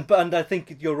right, and I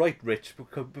think you're right, Rich,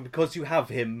 because you have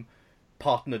him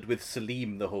partnered with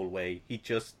Salim the whole way.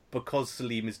 Because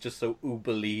Salim is just so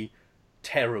uberly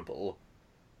terrible,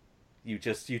 you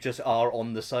just are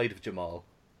on the side of Jamal.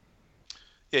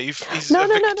 yeah, he's a No,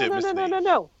 victim, isn't he?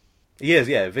 no. He is,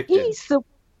 yeah, victim.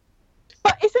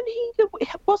 But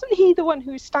wasn't he the one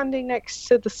who's standing next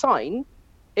to the sign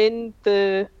in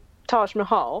the Taj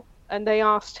Mahal, and they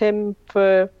asked him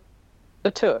for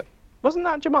a tour? Wasn't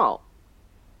that Jamal?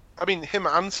 I mean, him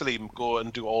and Salim go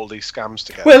and do all these scams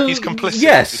together. Well, he's complicit.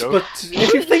 yes, but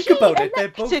if you think He about it, they're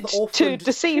both elected orphaned to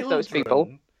deceive those people.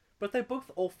 children. But they're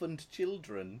both orphaned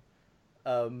children.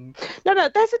 No,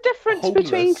 there's a difference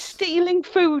between Homeless. stealing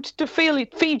food to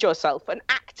feed yourself and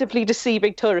actively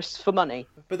deceiving tourists for money.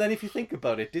 But then if you think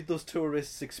about it, did those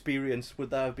tourists' experience,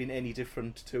 would that have been any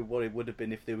different to what it would have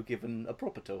been if they were given a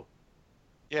proper tour?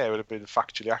 Yeah, it would have been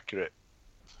factually accurate.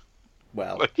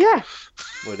 Well, Like, Yeah.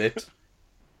 would it?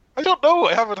 I don't know.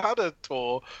 I haven't had a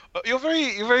tour. You're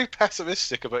very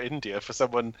pessimistic about India for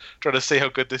someone trying to say how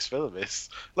good this film is.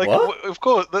 Like, What? of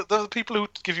course, the people who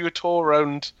give you a tour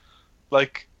around,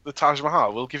 like the Taj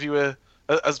Mahal, will give you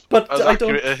as But I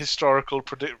accurate don't- a historical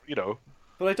But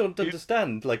I don't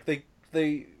understand. Like they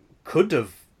could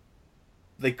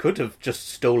have just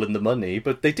stolen the money,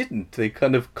 but they didn't. They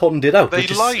kind of conned it out. They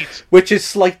which lied. Which is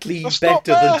slightly That's not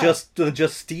better than fair.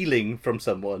 just stealing from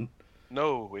someone.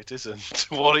 No, it isn't.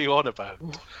 What are you on about?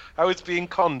 How is being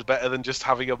conned better than just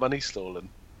having your money stolen?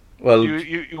 Well,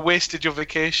 You wasted your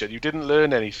vacation. You didn't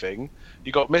learn anything.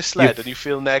 You got misled, and you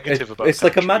feel negative about. it's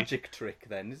like a country. magic trick,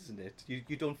 then, isn't it?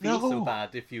 You don't feel so No.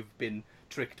 bad if you've been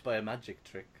tricked by a magic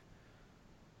trick.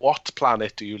 What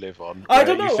planet do you live on? I where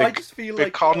don't you know. I think just feel the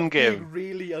like con being game.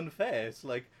 really unfair. It's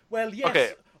like, well, yes,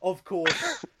 Okay. of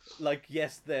course. Like,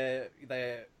 yes, they're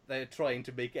trying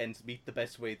to make ends meet the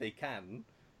best way they can,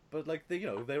 but like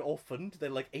they're orphaned. They're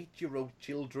like 8-year-old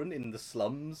children in the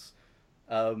slums.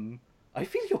 I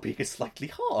feel you're being slightly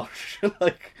harsh.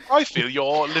 Like, I feel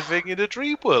you're living in a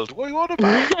dream world. What are you on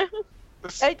about?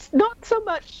 It's not so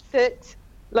much that,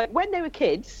 like, when they were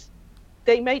kids,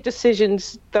 they made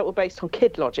decisions that were based on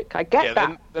kid logic. I get Yeah,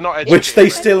 that. they're not educated. which they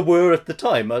still were at the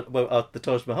time at the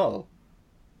Taj Mahal.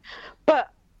 But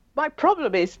my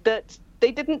problem is that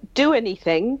they didn't do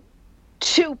anything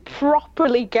to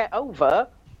properly get over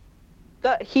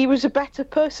that he was a better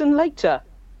person later.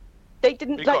 They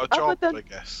didn't, He like, got a job, other than... I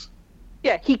guess.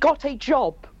 Yeah, he got a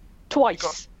job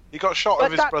twice. He got shot But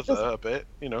of his that brother doesn't- a bit.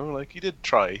 Like he did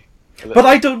try. But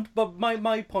I don't. But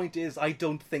my point is, I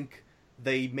don't think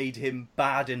they made him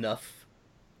bad enough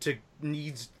to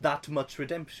need that much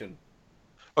redemption.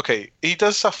 Okay, he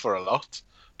does suffer a lot,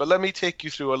 but let me take you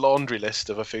through a laundry list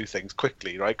of a few things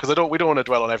quickly, right? Because we don't want to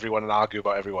dwell on everyone and argue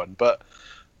about everyone,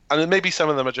 and then maybe some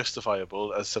of them are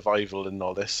justifiable as survival and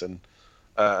all this and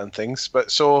things. But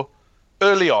so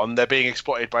early on, they're being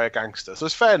exploited by a gangster, so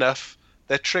it's fair enough.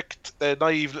 They're tricked. They're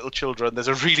naive little children. There's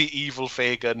a really evil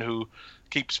Fagin who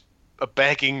keeps a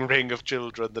begging ring of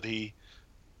children that he.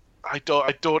 I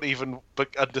don't even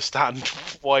understand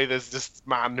why there's this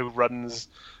man who runs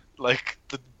like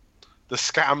the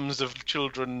scams of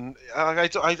children. I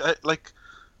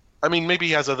mean, maybe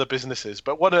he has other businesses,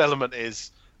 but one element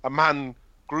is a man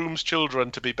grooms children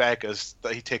to be beggars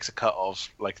that he takes a cut of,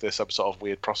 like they're some sort of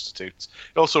weird prostitutes.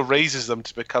 It also raises them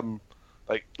to become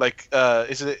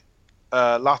isn't it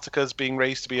Latika's being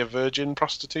raised to be a virgin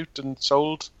prostitute and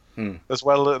sold as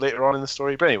well later on in the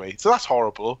story. But anyway, so that's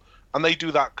horrible. And they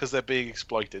do that because they're being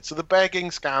exploited. So the begging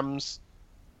scams,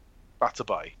 that's a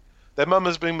buy. Their mum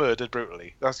has been murdered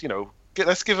brutally. That's,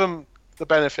 let's give them the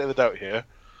benefit of the doubt here.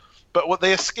 But what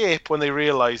they escape when they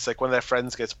realise, like when their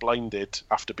friends gets blinded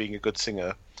after being a good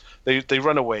singer, they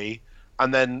run away,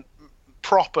 and then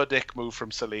proper dick move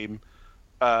from Salim.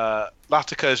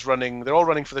 Latika is running. They're all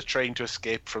running for the train to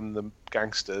escape from the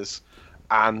gangsters,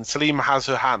 and Salim has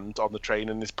her hand on the train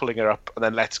and is pulling her up, and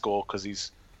then lets go because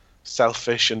he's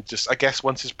selfish and just, I guess,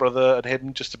 wants his brother and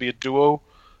him just to be a duo,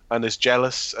 and is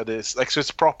jealous, and is like, so it's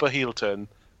a proper heel turn.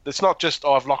 It's not just,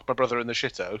 I've locked my brother in the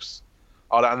shithouse,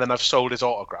 and then I've sold his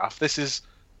autograph. This is,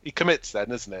 he commits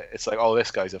then, isn't it? It's like, oh,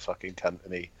 this guy's a fucking cunt,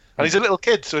 and he's a little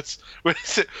kid, so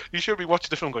you should be watching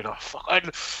the film going, oh fuck,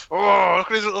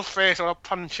 look at his little face, I'll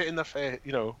punch it in the face.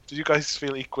 Did you guys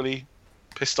feel equally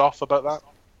pissed off about that?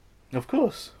 Of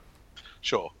course.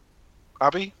 Sure.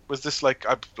 Abby, was this like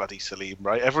a bloody Salim,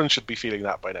 right? Everyone should be feeling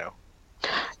that by now.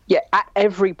 Yeah, at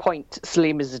every point,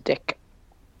 Salim is a dick.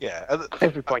 Yeah,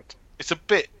 Every point. it's a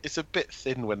bit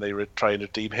thin when they were trying to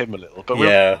redeem him a little, but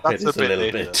Yeah, that's it's a little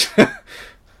later. bit.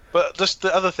 But just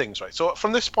the other things, right? So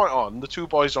from this point on, the two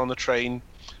boys are on the train,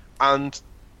 and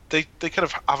they kind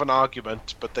of have an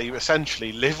argument, but they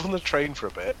essentially live on the train for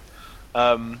a bit,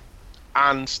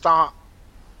 and start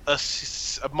a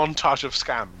montage of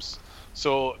scams.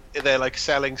 So they're like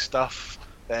selling stuff,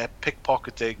 they're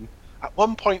pickpocketing. At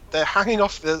one point, they're hanging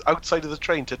off the outside of the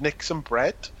train to nick some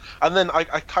bread, and then I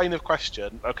kind of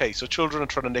question. Okay, so children are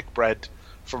trying to nick bread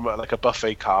from like a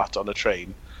buffet cart on a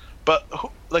train, but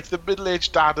like the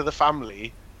middle-aged dad of the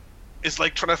family is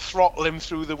like trying to throttle him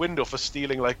through the window for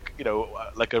stealing like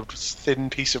a thin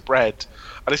piece of bread,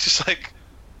 and it's just like,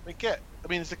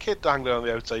 there's a kid dangling on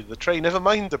the outside of the train. Never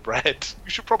mind the bread. You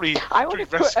should probably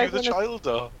rescue the child.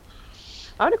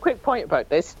 I have a quick point about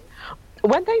this.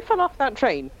 When they fell off that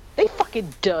train, they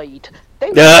fucking died. They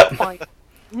were Yeah. not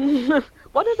fine.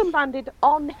 One of them landed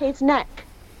on his neck.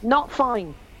 Not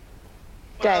fine.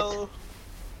 Dead. Well,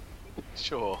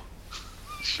 sure,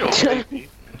 maybe.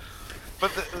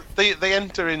 But they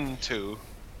enter into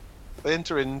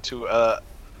a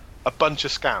bunch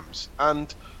of scams,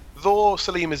 and though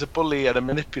Salim is a bully and a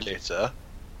manipulator,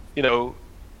 you know,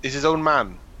 is his own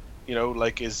man. You know,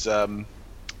 like Jamil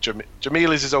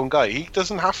is his own guy. He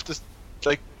doesn't have to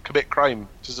like commit crime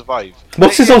to survive.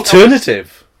 What's his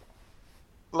alternative?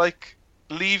 Like,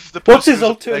 leave the. What's person his who's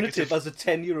alternative negative- as a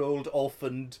 10-year-old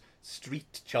orphaned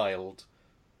street child?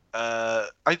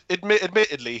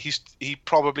 Admittedly, he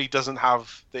probably doesn't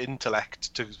have the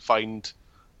intellect to find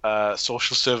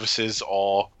social services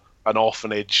or an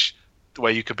orphanage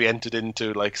where you could be entered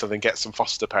into, like something, get some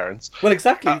foster parents. Well,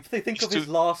 exactly. If they think he's of his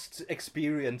too- last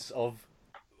experience of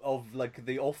like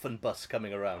the orphan bus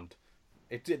coming around.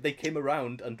 They came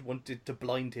around and wanted to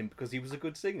blind him because he was a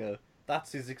good singer.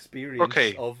 That's his experience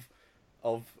Okay. of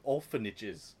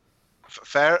orphanages.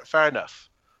 Fair enough.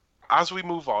 As we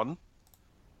move on,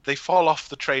 they fall off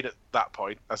the train at that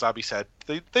point. As Abby said,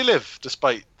 they live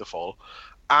despite the fall,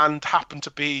 and happen to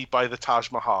be by the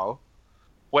Taj Mahal,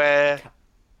 where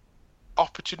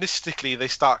opportunistically they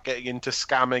start getting into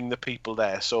scamming the people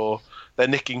there. So they're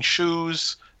nicking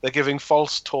shoes, they're giving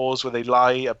false tours where they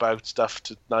lie about stuff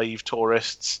to naive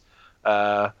tourists.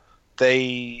 There's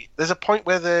a point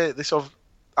where they sort of,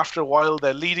 after a while,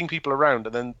 they're leading people around,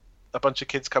 and then a bunch of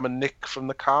kids come and nick from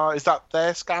the car. Is that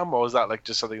their scam, or is that like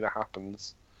just something that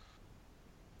happens?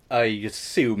 I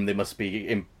assume they must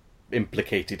be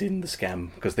implicated in the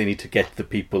scam because they need to get the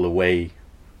people away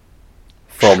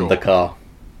from Sure. the car.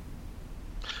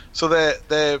 So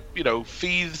they're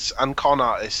thieves and con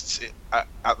artists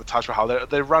at the Taj Mahal.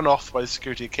 They're run off by the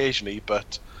security occasionally,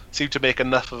 but seem to make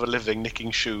enough of a living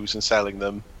nicking shoes and selling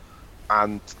them,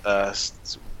 and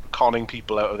conning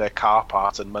people out of their car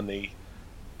parts and money.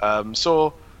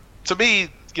 So to me,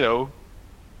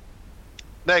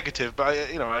 negative, but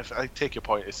I take your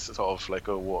point. It's sort of like,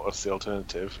 oh, what's the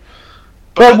alternative?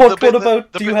 Well, But what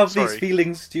about? Do you have sorry. these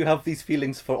feelings? Do you have these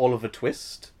feelings for Oliver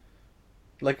Twist?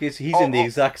 Like he's Oh, in the oh.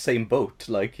 exact same boat.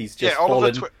 Like he's just Yeah,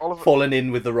 Oliver- fallen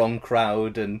in with the wrong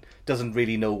crowd and doesn't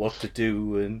really know what to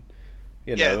do, and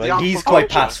Yeah, the like, he's Oliver quite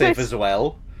Twist- passive as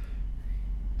well.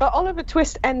 But Oliver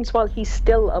Twist ends while he's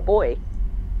still a boy.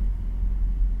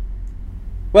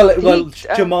 Well,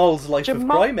 Jamal's life of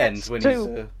Jamal crime ends when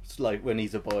gets when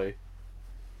he's a boy.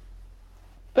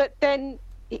 But then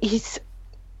he's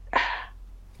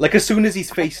Like as soon as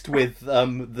he's faced with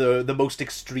the most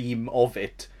extreme of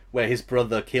it, where his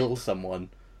brother kills someone,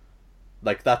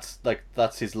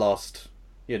 that's his last.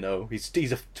 He's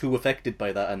too affected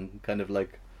by that and kind of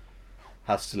like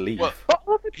has to leave. Well,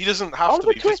 he doesn't have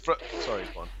Oliver to leave. Twist- Sorry,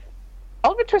 go on.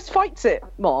 Oliver Twist fights it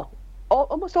more.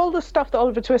 Almost all the stuff that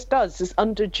Oliver Twist does is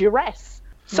under duress.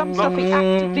 Some stuff he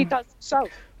actively does himself.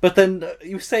 But then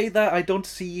you say that I don't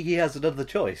see he has another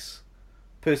choice.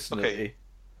 Personally, Okay.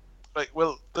 Like,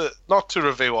 well, not to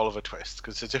review Oliver Twist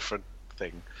because it's a different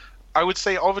thing. I would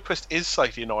say Oliver Twist is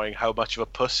slightly annoying how much of a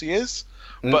puss he is,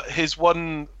 but his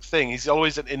one thing, he's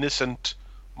always an innocent,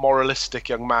 moralistic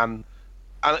young man.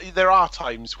 And there are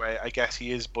times where I guess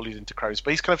he is bullied into crimes,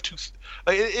 but he's kind of too.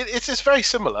 Like, it's very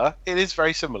similar. It is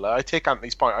very similar. I take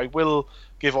Anthony's point. I will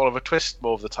give Oliver Twist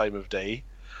more of the time of day,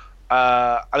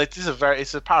 and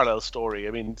it's a parallel story.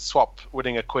 I mean, Swap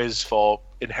winning a quiz for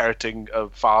inheriting a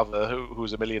father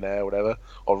who's a millionaire or whatever,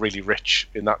 or really rich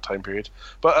in that time period.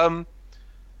 But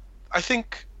I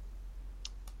think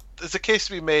there's a case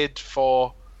to be made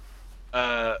for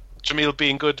Jamil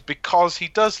being good because he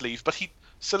does leave, but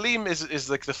Salim is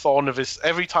like the thorn of his.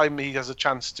 Every time he has a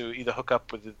chance to either hook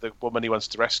up with the woman he wants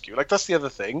to rescue, like that's the other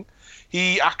thing.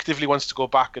 He actively wants to go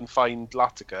back and find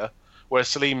Latika, whereas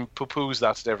Salim poo-poos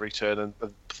that at every turn and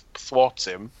thwarts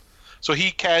him. So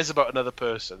he cares about another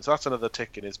person. So that's another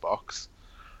tick in his box.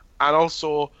 And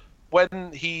also, when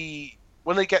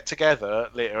they get together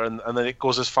later, and then it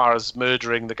goes as far as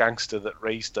murdering the gangster that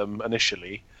raised them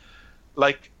initially,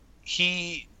 like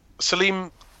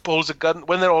Salim pulls a gun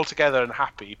when they're all together and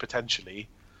happy potentially.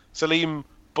 Salim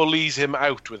bullies him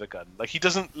out with a gun. Like he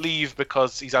doesn't leave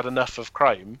because he's had enough of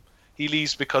crime. He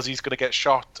leaves because he's going to get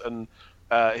shot, and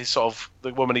his sort of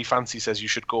the woman he fancies says you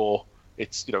should go.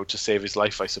 It's to save his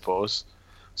life, I suppose.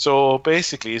 So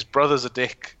basically, his brother's a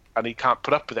dick, and he can't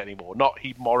put up with it anymore. Not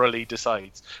he morally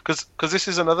decides because this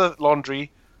is another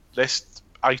laundry list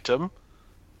item.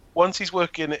 Once he's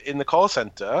working in the call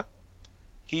center,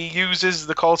 he uses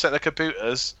the call center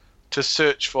computers to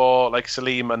search for like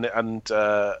Salim and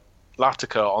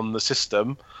Latika on the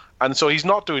system, and so he's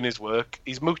not doing his work.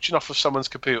 He's mooching off of someone's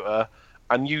computer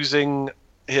and using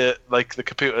like the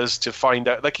computers to find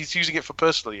out. Like he's using it for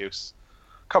personal use.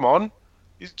 Come on,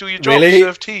 you do your job. Really?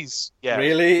 Serve teas. Yeah,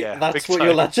 really, yeah, that's big what time.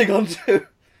 you're latching onto.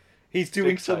 He's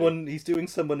doing Big time. someone. He's doing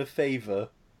someone a favor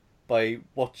by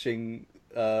watching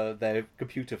their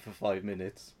computer for 5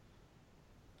 minutes.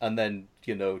 and then,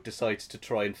 decides to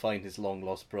try and find his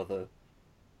long-lost brother.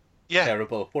 Yeah.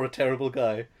 Terrible. What a terrible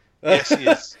guy. Yes, he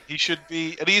is. He should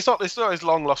be... And it's not his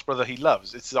long-lost brother he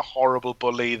loves. It's a horrible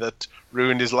bully that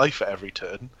ruined his life at every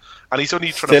turn. And he's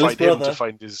only trying Still to find him to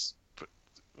find his...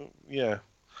 Yeah.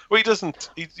 Well, he doesn't...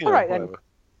 All right, whatever. then.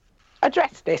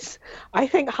 Address this. I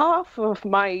think half of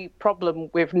my problem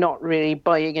with not really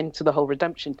buying into the whole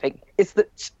redemption thing is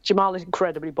that Jamal is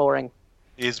incredibly boring.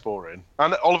 He is boring.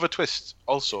 And Oliver Twist,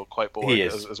 also quite boring He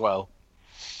is. as well.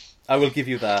 I will give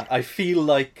you that. I feel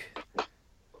like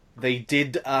they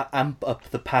did amp up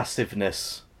the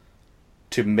passiveness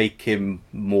to make him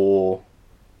more...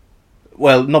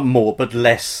 Well, not more, but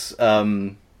less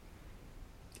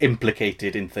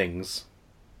implicated in things.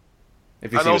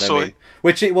 If you And see also, what I mean.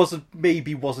 Which it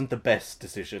wasn't the best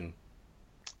decision.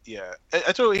 Yeah.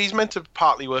 I don't know, he's meant to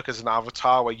partly work as an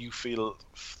avatar where you feel...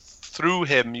 Through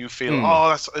him, you feel,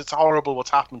 it's horrible what's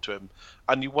happened to him.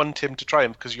 And you want him to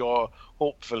triumph because you're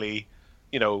hopefully,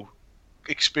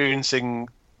 experiencing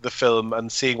the film and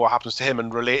seeing what happens to him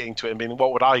and relating to it and being,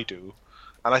 what would I do?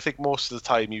 And I think most of the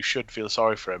time you should feel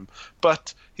sorry for him.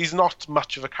 But he's not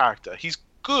much of a character. He's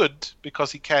good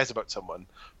because he cares about someone.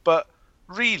 But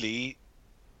really,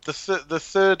 the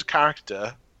third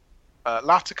character,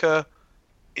 Latika,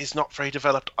 is not very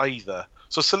developed either.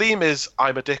 So Salim is,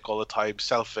 I'm a dick all the time,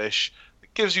 selfish.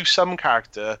 It gives you some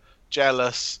character,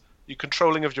 jealous, you're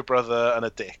controlling of your brother, and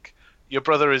a dick. Your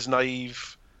brother is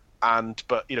naive,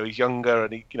 but he's younger,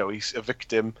 and he's a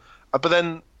victim. But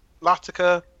then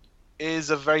Latika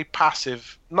is a very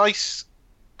passive, nice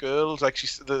girl. Like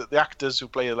she's the actors who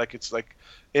play her, like it's like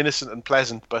innocent and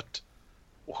pleasant. But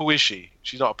who is she?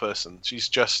 She's not a person. She's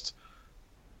just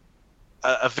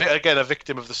a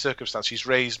victim of the circumstance. She's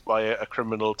raised by a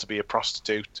criminal to be a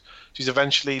prostitute. She's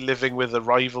eventually living with a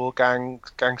rival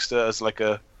gangster as like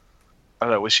I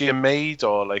don't know, was she a maid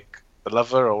or like a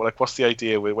lover, or like what's the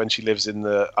idea when she lives in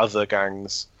the other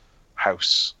gang's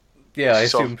house? Yeah, I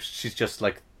assume she's just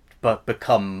like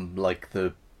become like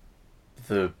the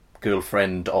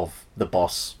girlfriend of the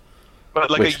boss.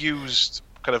 But like a used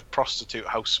kind of prostitute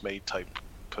housemaid type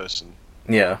person.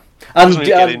 Yeah. And doesn't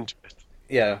get into it.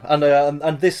 Yeah,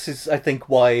 and this is, I think,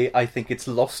 why I think it's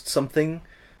lost something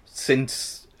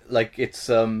since its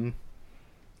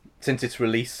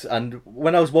release. And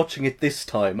when I was watching it this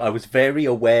time, I was very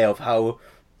aware of how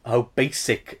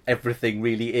basic everything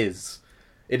really is.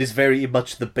 It is very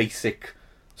much the basic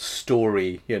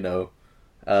story,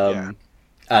 Yeah.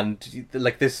 And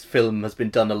like this film has been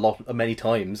done many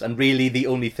times, and really the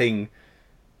only thing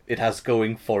it has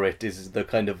going for it is the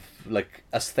kind of like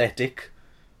aesthetic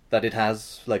that it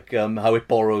has, like how it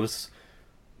borrows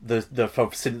the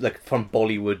from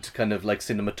Bollywood kind of like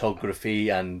cinematography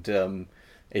and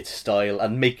its style,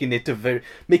 and making it a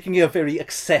very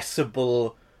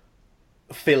accessible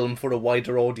film for a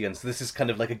wider audience. This is kind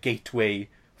of like a gateway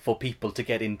for people to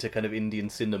get into kind of Indian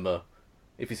cinema,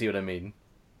 if you see what I mean.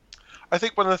 I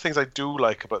think one of the things I do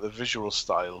like about the visual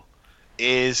style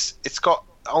is it's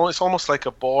almost like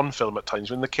a Bourne film at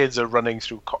times when the kids are running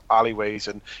through alleyways,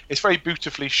 and it's very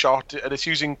beautifully shot, and it's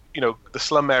using the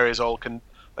slum areas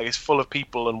it's full of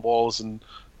people and walls and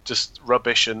just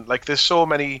rubbish, and like there's so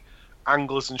many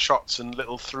angles and shots and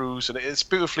little throughs, and it's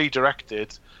beautifully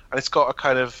directed, and it's got a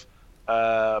kind of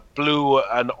blue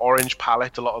and orange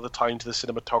palette a lot of the time to the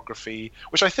cinematography,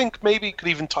 which I think maybe could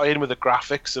even tie in with the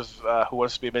graphics of Who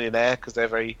Wants to Be a Millionaire, because they're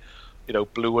very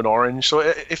blue and orange, so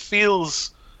it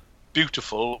feels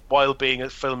beautiful while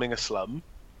filming a slum.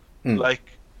 Like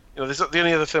there's the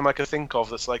only other film I can think of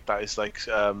that's like that is like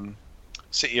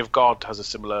City of God has a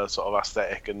similar sort of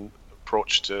aesthetic and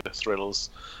approach to thrills.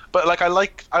 But like I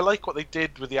like what they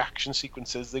did with the action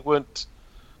sequences. They weren't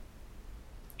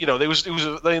it was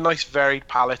a very nice varied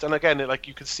palette, and again like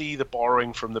you could see the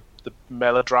borrowing from the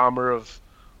melodrama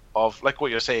of like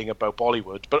what you're saying about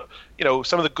Bollywood, but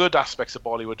some of the good aspects of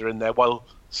Bollywood are in there while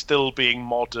still being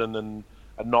modern and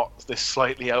not this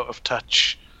slightly out of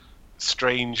touch,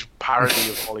 strange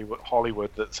parody of Hollywood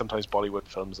that sometimes Bollywood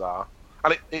films are.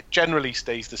 And it generally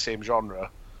stays the same genre,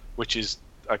 which is,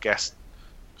 I guess,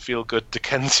 feel good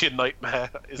Dickensian nightmare.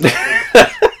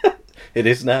 It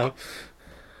is now.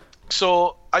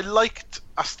 So I liked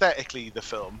aesthetically the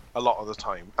film a lot of the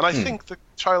time, and I think the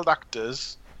child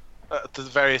actors at the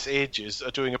various ages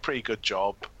are doing a pretty good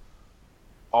job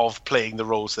of playing the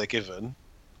roles they're given.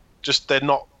 Just they're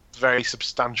not very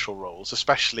substantial roles,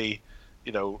 especially,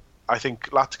 I think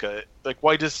Latika, like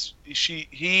why does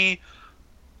Jamil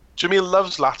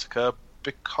loves Latika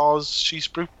because she's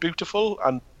beautiful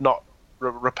and not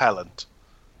repellent.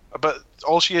 But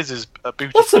all she is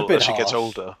beautiful That's a bit as she harsh. gets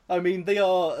older. I mean, they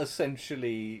are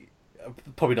essentially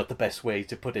probably not the best way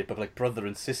to put it, but like brother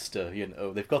and sister,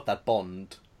 they've got that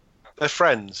bond. They're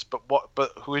friends, but what?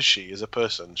 But who is she as a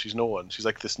person? She's no one. She's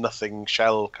like this nothing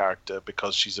shell character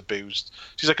because she's abused.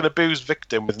 She's like an abused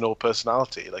victim with no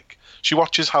personality. Like she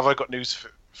watches Have I Got News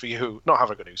for You? Not Have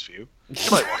I Got News for You.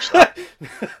 She might watch that.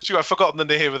 I've forgotten the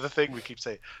name of the thing we keep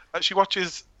saying. She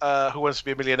watches Who Wants to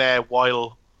Be a Millionaire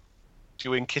while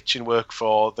doing kitchen work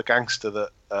for the gangster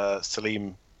that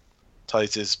Salim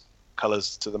ties his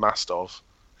colours to the mast of.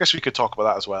 I guess we could talk about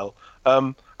that as well.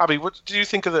 Abby, what do you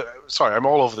think of the... Sorry, I'm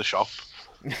all over the shop.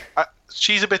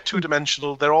 She's a bit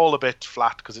two-dimensional. They're all a bit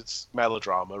flat because it's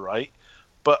melodrama, right?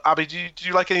 But, Abby, do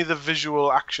you like any of the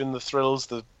visual action, the thrills,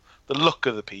 the look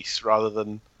of the piece, rather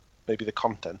than maybe the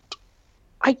content?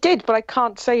 I did, but I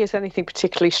can't say it's anything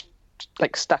particularly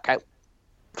stuck out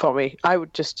for me. I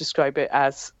would just describe it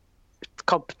as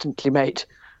competently made.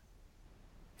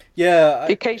 Yeah.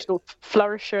 The occasional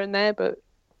flourisher in there, but...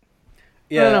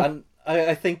 Yeah, and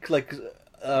I think,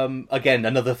 again,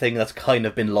 another thing that's kind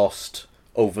of been lost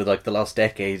over, the last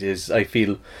decade is I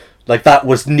feel like that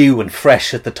was new and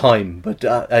fresh at the time, but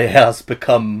it has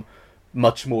become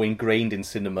much more ingrained in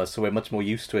cinema, so we're much more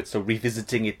used to it. So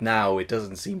revisiting it now, it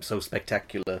doesn't seem so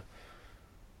spectacular.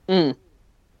 Mm.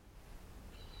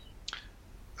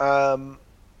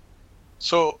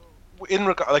 So, in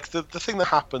regard, the thing that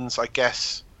happens, I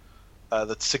guess,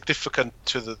 that's significant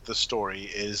to the story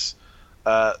is...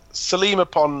 Salim,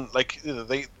 upon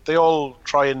they all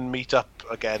try and meet up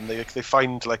again. They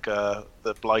find the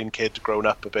blind kid grown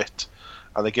up a bit,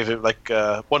 and they give him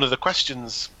one of the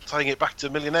questions, tying it back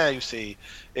to Millionaire. You see,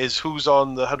 is who's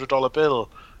on the $100 bill?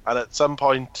 And at some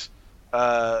point,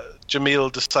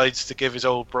 Jamil decides to give his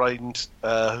old blind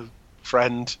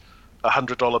friend a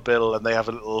 $100 bill, and they have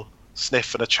a little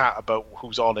sniff and a chat about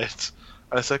who's on it.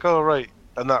 And it's like, oh right,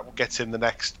 and that gets him the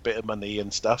next bit of money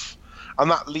and stuff. And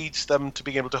that leads them to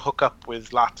being able to hook up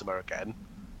with Latimer again,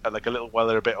 a little while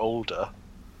they're a bit older.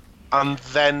 And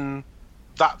then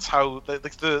that's how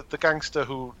the gangster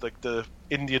who, the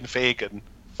Indian Fagin,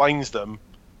 finds them,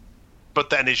 but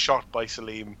then is shot by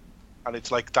Salim. And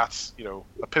it's that's,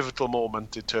 a pivotal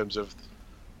moment in terms of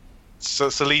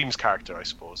Salim's character, I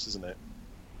suppose, isn't it?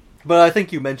 But I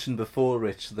think you mentioned before,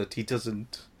 Rich, that he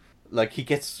doesn't... he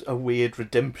gets a weird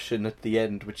redemption at the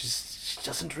end, which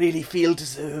doesn't really feel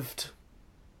deserved.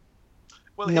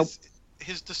 Well, nope.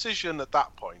 his decision at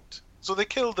that point. So they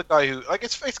killed the guy who,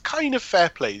 it's kind of fair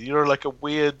play. You're a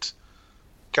weird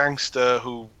gangster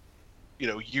who,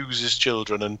 uses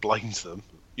children and blinds them.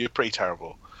 You're pretty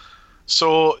terrible.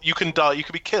 So you can die. You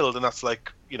could be killed, and that's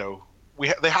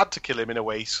they had to kill him in a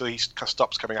way, so he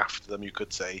stops coming after them. You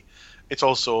could say it's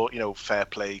also fair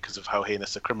play because of how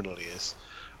heinous a criminal he is.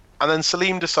 And then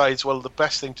Salim decides, well, the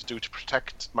best thing to do to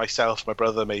protect myself, my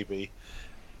brother, maybe,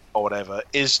 or whatever,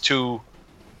 is to.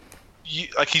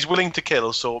 He's willing to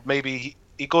kill, so maybe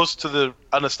he goes to the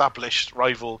unestablished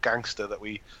rival gangster that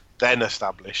we then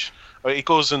establish. He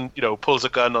goes and pulls a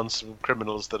gun on some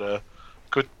criminals that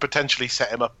could potentially set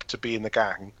him up to be in the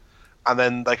gang, and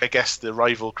then I guess the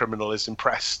rival criminal is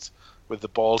impressed with the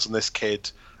balls in this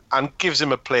kid and gives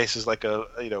him a place as a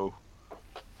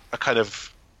kind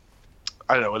of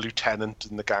a lieutenant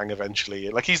in the gang eventually.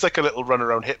 He's a little run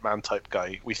around hitman type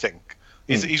guy. We think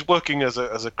he's working as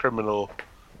a criminal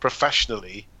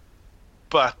professionally,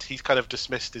 but he's kind of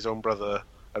dismissed his own brother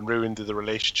and ruined the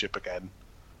relationship again,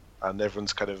 and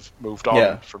everyone's kind of moved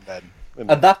on from then.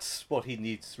 And that's what he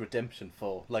needs redemption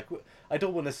for. I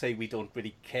don't want to say we don't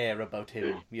really care about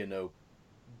him,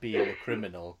 being a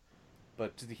criminal,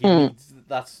 but he needs,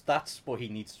 that's what he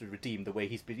needs to redeem, the way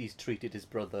he's treated his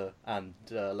brother and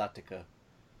Latika.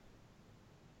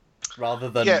 Rather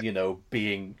than,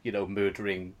 being,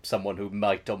 murdering someone who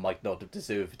might or might not have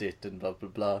deserved it and blah, blah,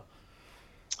 blah.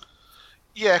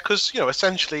 Yeah, because,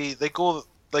 essentially they go,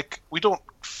 we don't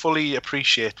fully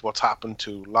appreciate what's happened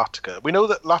to Latika. We know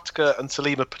that Latika and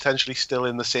Salim are potentially still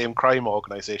in the same crime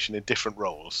organisation in different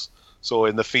roles. So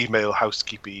in the female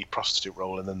housekeepy prostitute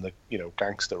role and then the,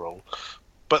 gangster role.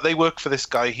 But they work for this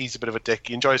guy, he's a bit of a dick,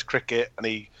 he enjoys cricket and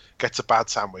he gets a bad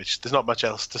sandwich. There's not much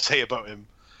else to say about him.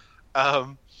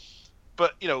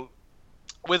 But,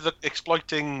 with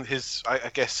exploiting his,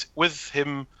 I guess, with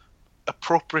him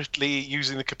appropriately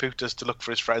using the computers to look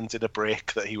for his friends in a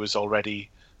break that he was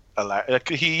already allowed.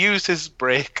 He used his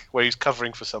break where he's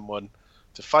covering for someone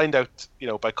to find out,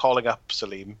 by calling up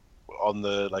Salim on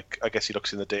the, I guess he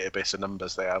looks in the database of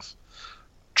numbers they have,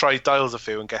 dials a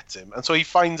few and gets him. And so he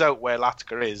finds out where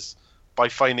Latika is by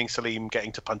finding Salim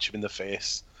getting to punch him in the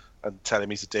face and tell him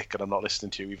he's a dick and I'm not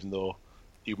listening to you even though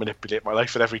you manipulate my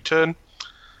life at every turn.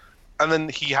 And then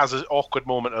he has an awkward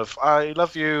moment of, I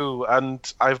love you, and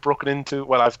I've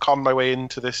I've conned my way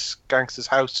into this gangster's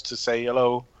house to say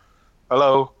hello.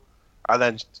 And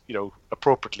then,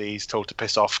 appropriately, he's told to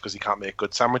piss off because he can't make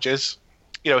good sandwiches.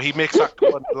 He makes that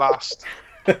one last.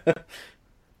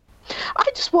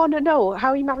 I just want to know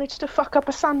how he managed to fuck up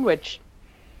a sandwich.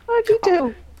 How did he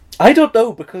do? I don't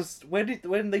know, because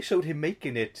when they showed him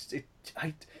making it,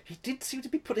 he did seem to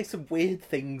be putting some weird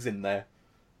things in there.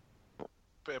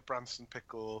 Bit of Branston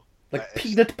pickle. Like lettuce.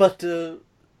 peanut butter,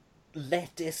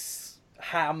 lettuce,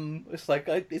 ham. It's like,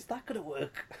 is that going to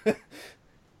work?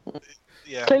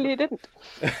 Yeah. Clearly, it didn't.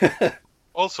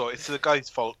 Also, it's the guy's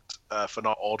fault for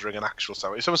not ordering an actual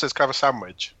sandwich. If someone says, "Can I have a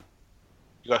sandwich?"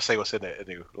 You gotta say what's in it, and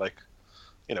you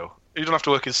don't have to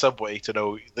work in Subway to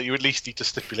know that you at least need to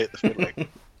stipulate the filling.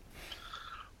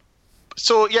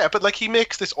 So yeah, but like he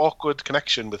makes this awkward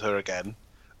connection with her again,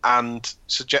 and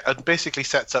basically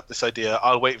sets up this idea: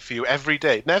 I'll wait for you every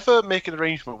day. Never make an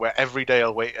arrangement where every day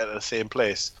I'll wait at the same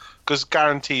place, because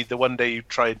guaranteed the one day you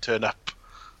try and turn up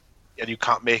and you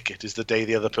can't make it is the day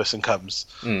the other person comes.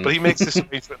 But he makes this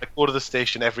arrangement: like, go to the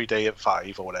station every day at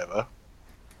 5 or whatever,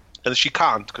 and she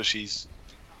can't because she's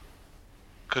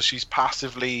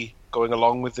passively going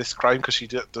along with this crime because she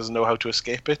doesn't know how to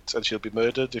escape it, and she'll be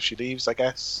murdered if she leaves, I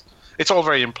guess. It's all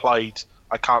very implied.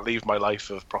 I can't leave my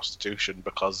life of prostitution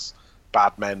because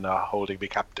bad men are holding me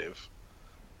captive.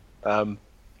 But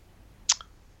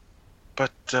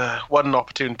one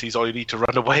opportunity is all you need to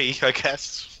run away, I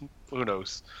guess. Who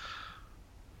knows?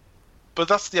 But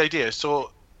that's the idea.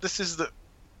 So this is the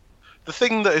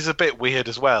thing that is a bit weird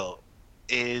as well,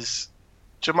 is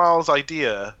Jamal's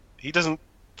idea. He doesn't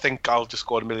think I'll just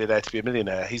go on Millionaire to be a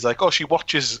Millionaire. He's like, oh, she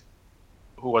watches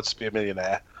Who Wants to Be a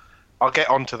Millionaire. I'll get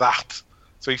onto that.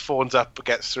 So he phones up,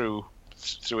 gets through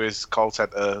his call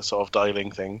center sort of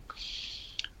dialing thing.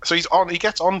 So he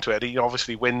gets onto it. He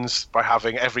obviously wins by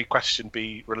having every question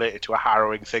be related to a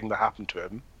harrowing thing that happened to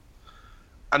him.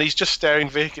 And he's just staring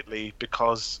vacantly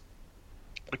because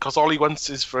all he wants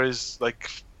is for his, like,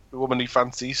 the woman he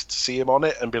fancies to see him on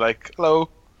it and be like, hello,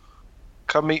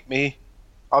 come meet me.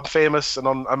 I'm famous and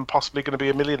I'm possibly going to be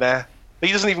a millionaire.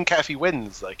 He doesn't even care if he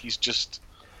wins. Like, he's just...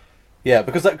 Yeah,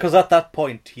 because at that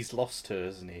point he's lost her,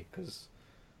 isn't he? Because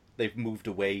they've moved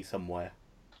away somewhere.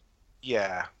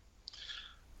 Yeah.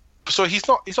 So he's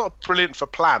not brilliant for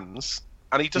plans,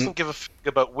 and he doesn't give a f***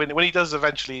 about when he does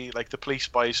eventually, like, the police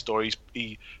spy stories,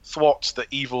 he thwarts the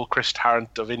evil Chris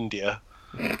Tarrant of India.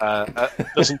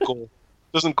 Doesn't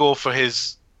go for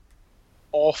his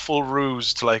awful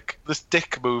ruse to, like, this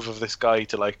dick move of this guy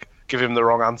to, like, give him the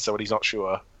wrong answer when he's not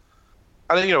sure.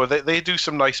 And then, they do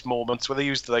some nice moments where they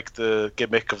use like the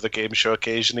gimmick of the game show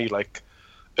occasionally, like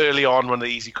early on one of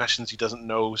the easy questions he doesn't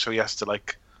know, so he has to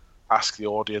like ask the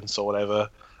audience or whatever.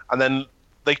 And then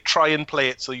they try and play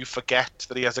it so you forget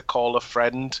that he has a call a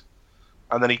friend,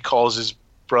 and then he calls his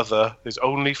brother. His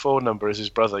only phone number is his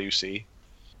brother, you see.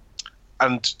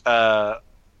 And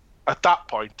at that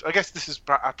point, I guess this is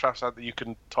perhaps that you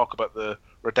can talk about the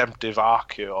redemptive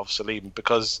arc here of Salim,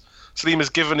 because Salim has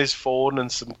given his phone and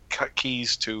some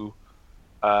keys to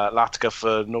Latika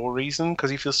for no reason,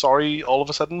 because he feels sorry all of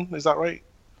a sudden. Is that right?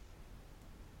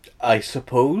 I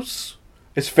suppose.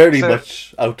 It's very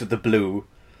much out of the blue.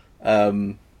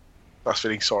 That's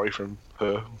feeling sorry from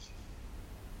her.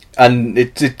 And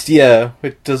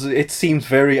it seems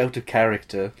very out of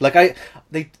character. Like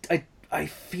I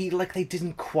feel like they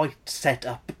didn't quite set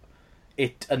up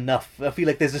it enough. I feel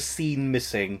like there's a scene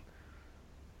missing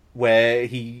where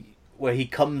he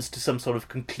comes to some sort of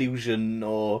conclusion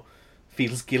or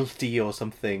feels guilty or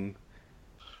something.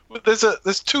 Well,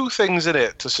 there's two things in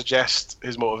it to suggest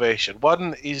his motivation.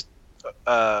 One is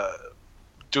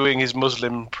doing his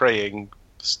Muslim praying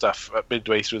stuff at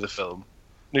midway through the film.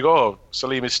 And you go, oh,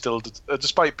 Salim is still,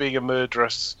 despite being a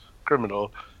murderous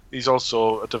criminal, he's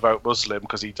also a devout Muslim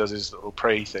because he does his little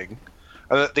pray thing.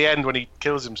 And at the end, when he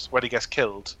gets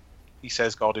killed, he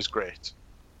says God is great.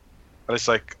 And it's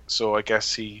like, so I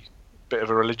guess bit of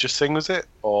a religious thing, was it?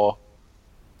 Or,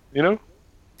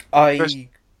 I couldn't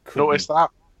notice that.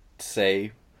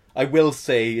 say. I will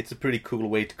say it's a pretty cool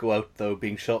way to go out, though,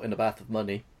 being shot in a bath of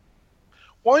money.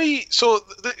 Why? So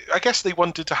I guess they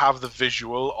wanted to have the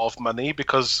visual of money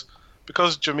because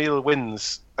Jamil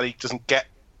wins and he doesn't get.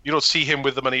 You don't see him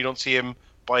with the money. You don't see him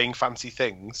buying fancy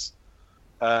things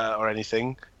or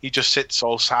anything. He just sits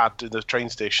all sad in the train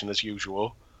station as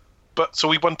usual. But so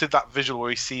we wanted that visual where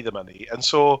we see the money, and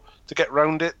so to get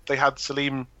round it, they had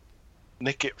Salim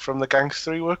nick it from the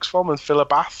gangster he works for and fill a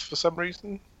bath for some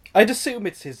reason. I'd assume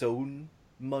it's his own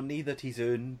money that he's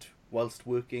earned whilst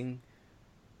working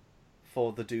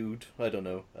for the dude. I don't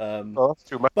know. Oh, that's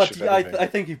too much. But if yeah, anything. I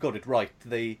think you've got it right.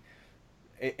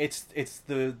 It's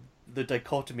the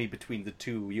dichotomy between the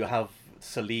two. You have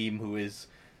Salim, who is,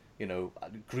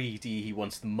 greedy. He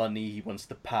wants the money. He wants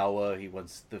the power. He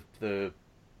wants the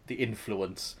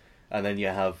influence. And then you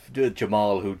have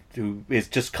Jamal, who is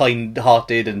just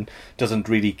kind-hearted and doesn't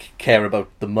really care about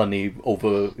the money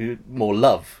over more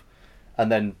love.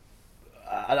 And then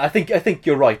I think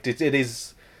you're right. It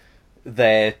is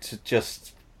there to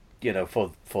just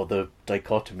for the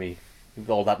dichotomy,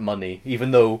 all that money,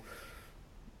 even though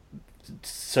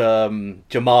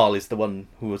Jamal is the one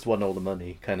who has won all the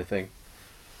money, kind of thing.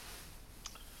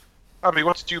 I mean,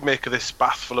 what did you make of this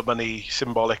bath full of money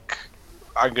symbolic?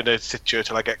 I'm gonna sit here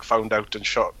till I get found out and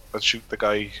shoot the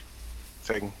guy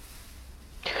thing.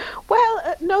 Well,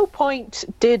 at no point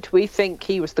did we think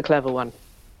he was the clever one.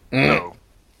 No.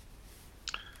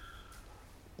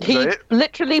 He Is that it?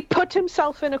 literally put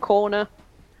himself in a corner,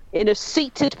 in a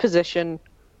seated position,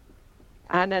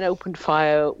 and then opened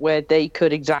fire where they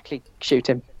could exactly shoot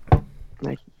him.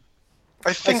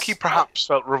 I think he perhaps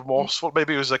felt remorseful.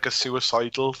 Maybe it was like a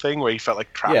suicidal thing where he felt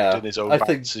like trapped in his own bad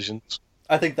decisions.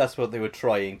 I think that's what they were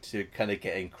trying to kind of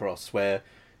get across, where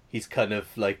he's kind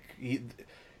of like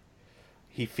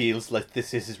he feels like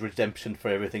this is his redemption for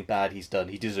everything bad he's done.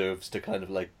 He deserves to kind of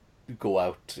like go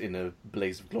out in a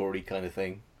blaze of glory, kind of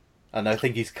thing. And I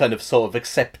think he's kind of sort of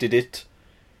accepted it.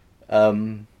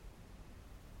 But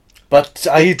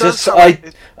I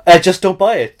just don't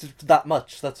buy it that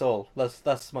much. That's all.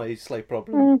 That's my slight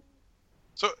problem.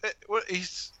 So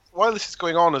while this is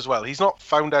going on as well, he's not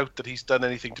found out that he's done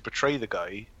anything to betray the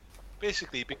guy.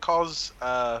 Basically, because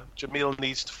Jamil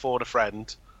needs to phone a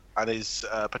friend, and his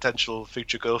potential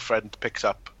future girlfriend picks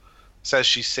up, says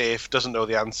she's safe, doesn't know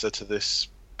the answer to this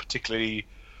particularly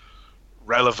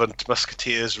relevant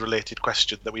Musketeers-related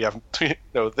question that we haven't.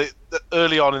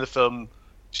 Early on in the film,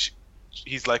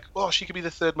 he's like, "Oh, she could be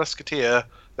the third Musketeer."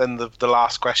 Then the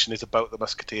last question is about the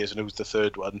Musketeers and who's the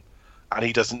third one, and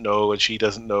he doesn't know, and she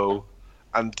doesn't know.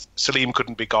 And Salim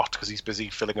couldn't be got because he's busy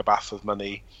filling a bath with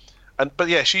money. But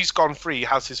yeah, she's gone free,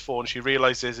 has his phone. She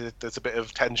realises there's a bit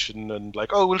of tension and like,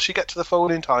 oh, will she get to the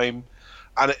phone in time?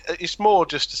 And it's more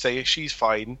just to say she's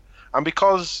fine. And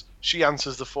because she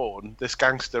answers the phone, this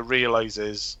gangster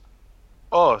realises,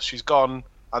 oh, she's gone,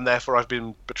 and therefore I've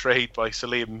been betrayed by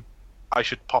Salim. I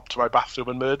should pop to my bathroom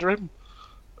and murder him.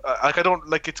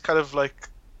 It's kind of like,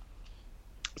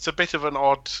 it's a bit of an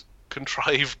odd,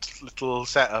 contrived little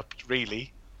setup,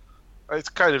 really. It's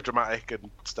kind of dramatic and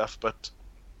stuff, but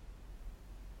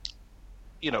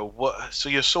what? So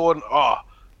you're saying,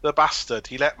 the bastard,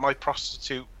 he let my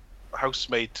prostitute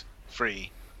housemaid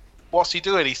free. What's he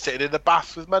doing? He's sitting in the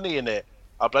bath with money in it.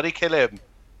 I'll bloody kill him.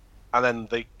 And then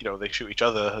they shoot each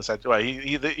other. Essentially,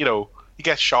 he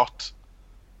gets shot.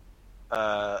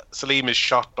 Salim is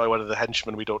shot by one of the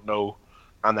henchmen we don't know.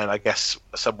 And then I guess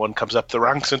someone comes up the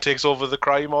ranks and takes over the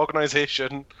crime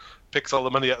organisation, picks all the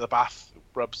money out of the bath,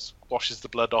 washes the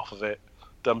blood off of it,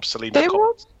 dumps Salim.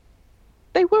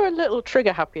 They were a little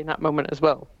trigger happy in that moment as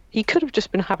well. He could have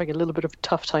just been having a little bit of a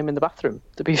tough time in the bathroom,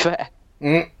 to be fair.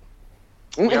 We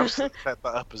have set that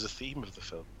up as a theme of the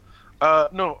film.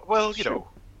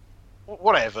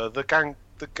 Whatever. The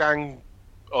gang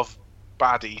of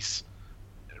baddies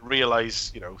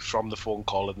realise, from the phone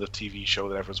call and the TV show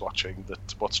that everyone's watching,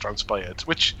 that what's transpired,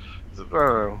 which, I don't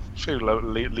know, a few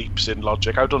leaps in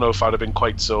logic. I don't know if I'd have been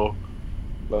quite so,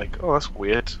 like, oh, that's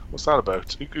weird. What's that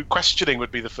about? Questioning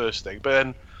would be the first thing, but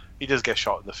then he does get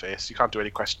shot in the face. You can't do any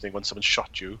questioning when someone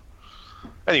shot you.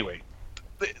 Anyway,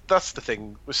 that's the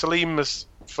thing. Salim has,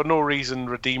 for no reason,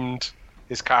 redeemed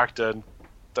his character and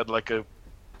done like a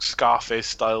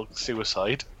Scarface-style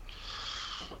suicide.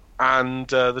 And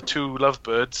the two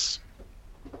lovebirds,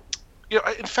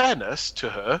 in fairness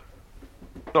to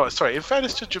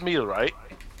Jamil, right?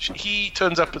 He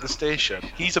turns up at the station.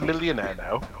 He's a millionaire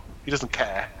now. He doesn't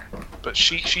care, but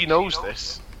she knows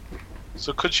this.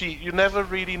 So could she? You never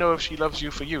really know if she loves you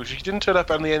for you. She didn't turn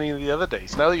up any of the other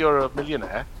days. Now that you're a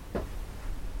millionaire,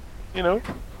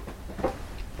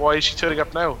 why is she turning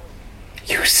up now?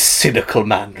 You cynical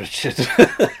man, Richard.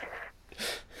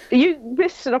 You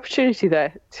missed an opportunity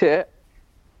there to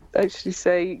actually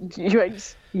say you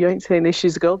ain't saying this,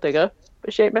 she's a gold digger,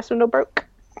 but she ain't messing with no broke.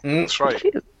 That's right.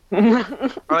 And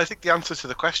I think the answer to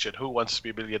the question, who wants to be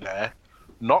a millionaire,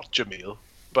 not Jamil,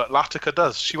 but Latika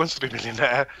does. She wants to be a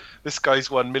millionaire. This guy's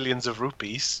won millions of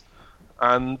rupees,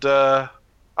 and I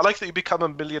like that you become a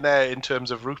millionaire in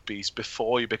terms of rupees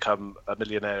before you become a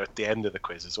millionaire at the end of the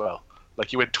quiz as well.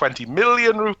 Like you win 20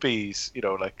 million rupees,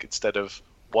 instead of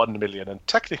 1 million, and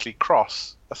technically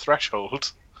cross a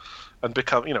threshold and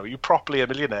become, you're properly a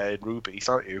millionaire in rupees,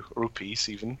 aren't you? Rupees,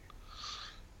 even.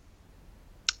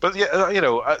 But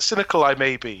yeah, cynical I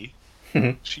may be.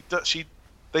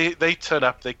 They turn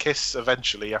up, they kiss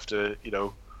eventually after,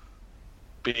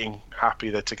 being happy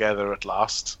they're together at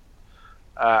last.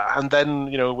 And then,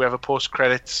 we have a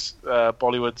post-credits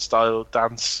Bollywood-style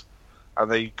dance, and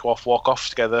they walk off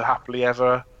together happily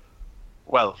ever.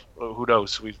 Well, who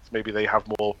knows? Maybe they have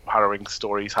more harrowing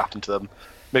stories happen to them.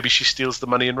 Maybe she steals the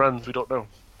money and runs, we don't know.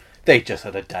 They just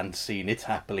had a dance scene, it's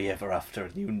happily ever after,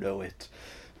 and you know it.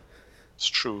 It's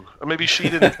true. And maybe she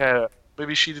didn't care.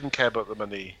 Maybe she didn't care about the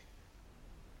money.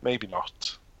 Maybe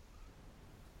not.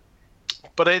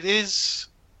 But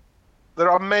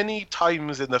there are many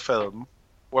times in the film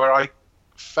where I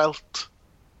felt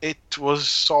it was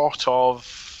sort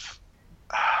of...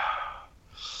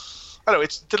 I don't know,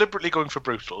 it's deliberately going for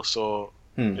brutal, so,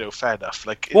 fair enough.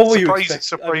 Like, What were you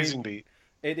surprisingly... I mean,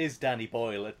 it is Danny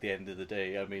Boyle at the end of the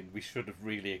day. I mean, we should have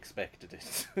really expected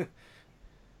it.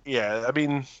 Yeah, I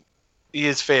mean, he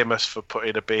is famous for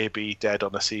putting a baby dead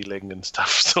on a ceiling and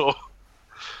stuff, so...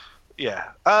 Yeah.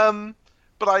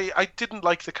 But I didn't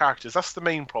like the characters. That's the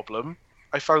main problem.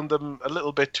 I found them a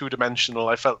little bit two-dimensional.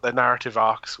 I felt their narrative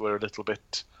arcs were a little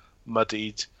bit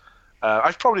muddied.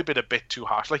 I've probably been a bit too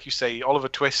harsh. Like you say, Oliver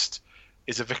Twist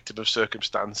is a victim of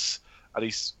circumstance, and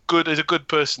he's a good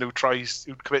person who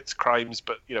commits crimes,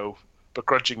 but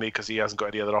begrudgingly because he hasn't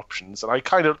got any other options. And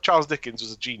Charles Dickens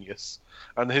was a genius,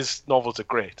 and his novels are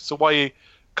great. So why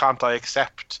can't I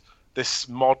accept this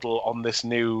model in this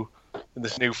new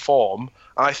form?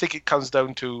 And I think it comes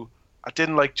down to I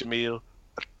didn't like Jamil.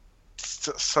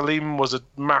 Salim was a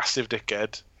massive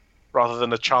dickhead rather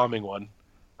than a charming one,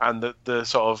 and the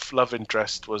sort of love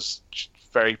interest was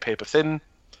very paper thin.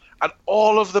 And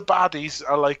all of the baddies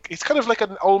are like, it's kind of like how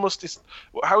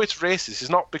it's racist is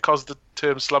not because the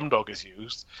term slumdog is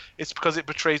used, it's because it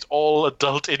portrays all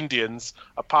adult Indians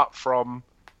apart from,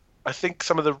 I think,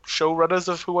 some of the showrunners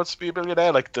of Who Wants to Be a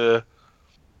Millionaire, like some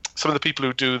of the people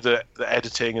who do the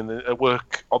editing and the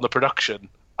work on the production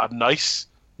are nice.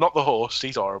 Not the host,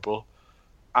 he's horrible.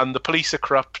 And the police are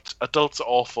corrupt, adults are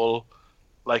awful.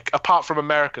 Like, apart from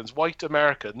Americans, white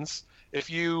Americans, if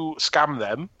you scam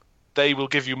them, they will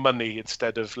give you money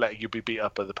instead of letting you be beat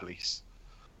up by the police.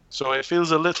 So it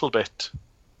feels a little bit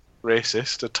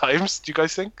racist at times, do you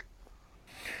guys think?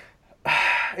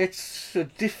 It's a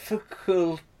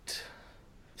difficult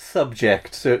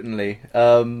subject, certainly.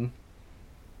 I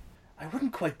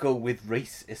wouldn't quite go with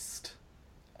racist.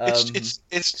 It's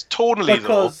tonally,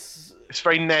 because... though. It's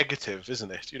very negative,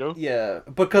 isn't it? Yeah,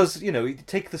 because, you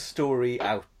take the story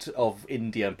out of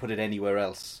India and put it anywhere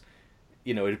else,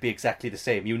 it'd be exactly the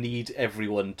same. You need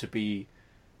everyone to be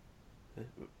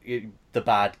the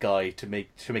bad guy to make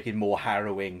it more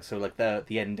harrowing, so like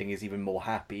the ending is even more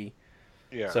happy.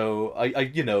 Yeah. So I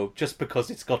just because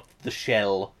it's got the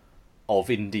shell of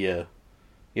India,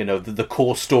 the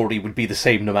core story would be the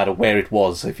same no matter where it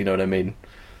was, if you know what I mean.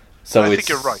 So I think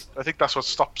you're right. I think that's what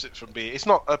stops it from being... It's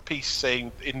not a piece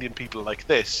saying Indian people are like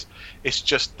this. It's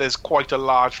just there's quite a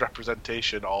large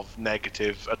representation of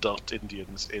negative adult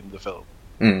Indians in the film.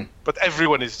 Mm. But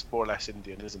everyone is more or less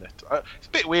Indian, isn't it? It's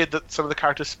a bit weird that some of the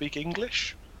characters speak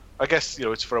English. I guess,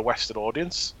 it's for a Western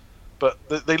audience. But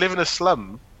they live in a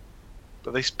slum,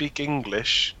 but they speak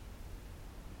English.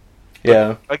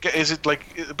 Yeah. But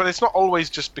it's not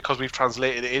always just because we've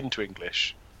translated it into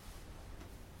English.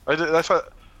 I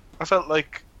felt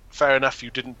like, fair enough,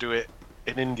 you didn't do it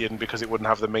in Indian because it wouldn't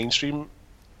have the mainstream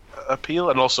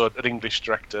appeal, and also an English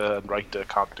director and writer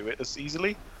can't do it as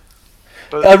easily.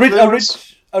 But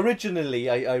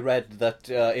originally, I read that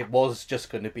it was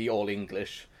just going to be all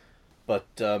English, but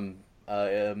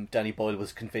Danny Boyle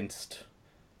was convinced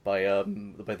by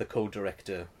the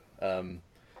co-director to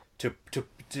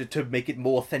make it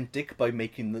more authentic by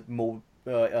making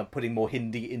putting more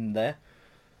Hindi in there.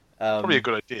 Probably a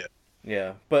good idea.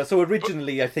 Yeah, but so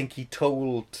originally I think he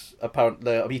told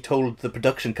the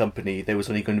production company there was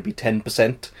only going to be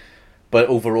 10%, but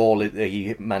overall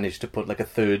he managed to put like a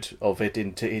third of it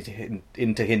into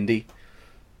Hindi.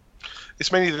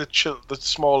 It's mainly the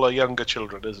smaller, younger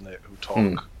children, isn't it, who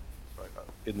talk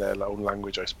in their own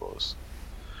language, I suppose.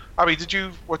 Abby,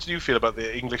 what did you feel about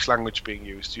the English language being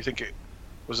used? Do you think it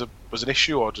was an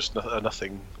issue or just a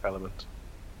nothing element?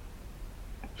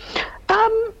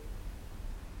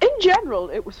 In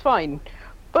general, it was fine,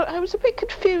 but I was a bit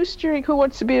confused during Who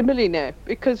Wants to Be a Millionaire,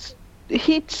 because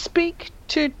he'd speak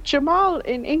to Jamal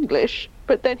in English,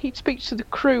 but then he'd speak to the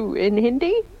crew in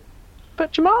Hindi.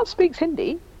 But Jamal speaks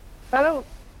Hindi. I don't.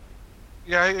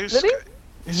 Yeah, it was. Really?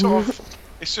 It's sort of.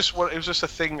 It was just a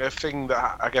thing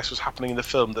that I guess was happening in the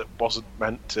film that wasn't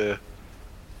meant to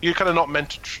you're kind of not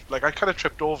meant to like. I kind of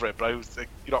tripped over it, but I was like,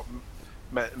 you're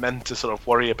not meant to sort of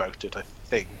worry about it. I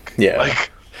think. Yeah.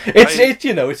 Like,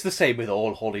 it's the same with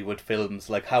all Hollywood films.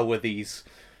 Like, how are these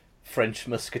French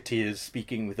musketeers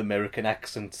speaking with American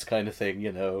accents, kind of thing?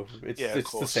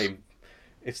 It's the same.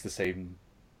 It's the same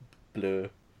blur.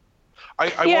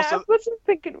 I wasn't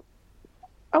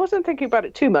thinking about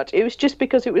it too much. It was just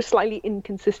because it was slightly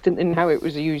inconsistent in how it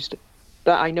was used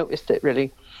that I noticed it, really.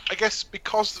 I guess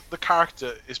because the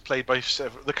character is played by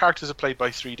the characters are played by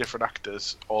 3 different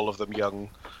actors, all of them young,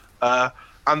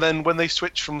 and then when they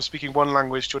switch from speaking one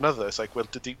language to another, it's like, well,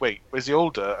 was he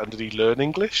older and did he learn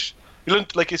English? He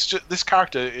learned, like, it's just this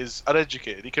character is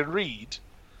uneducated. He can read,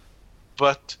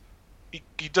 but he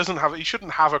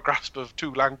shouldn't have a grasp of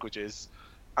 2 languages,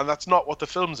 and that's not what the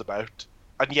film's about.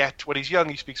 And yet, when he's young,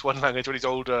 he speaks one language. When he's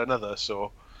older, another.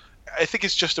 So, I think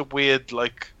it's just a weird,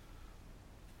 like,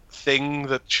 thing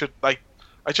that should, like,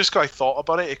 I thought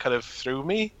about it. It kind of threw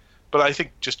me. But I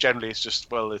think just generally, it's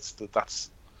just, well, that's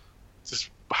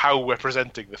just how we're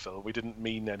presenting the film. We didn't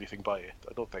mean anything by it.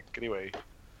 I don't think, anyway.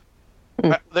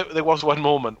 There was one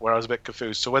moment where I was a bit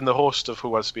confused. So when the host of Who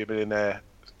Wants to Be a Millionaire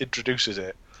introduces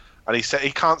it, and he said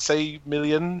he can't say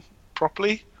million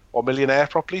properly. Or millionaire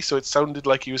properly, so it sounded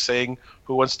like he was saying,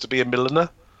 "Who wants to be a milliner?"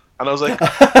 And I was like,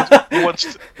 "Who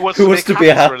wants to be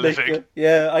a hat for a living?"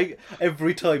 Yeah,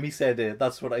 every time he said it,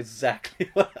 that's exactly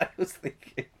what I was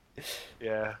thinking.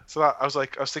 Yeah, so I was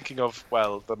thinking of,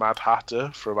 well, the Mad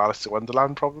Hatter from Alice in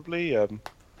Wonderland, probably. Are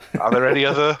there any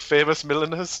other famous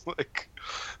milliners? Like,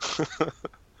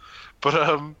 but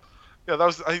yeah, that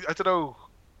was I don't know.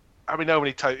 I mean, how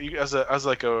many times, as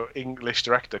like a English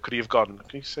director, could he have gone,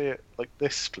 can you say it like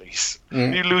this, please?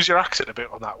 You lose your accent a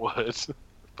bit on that word.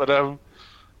 But,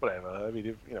 whatever. I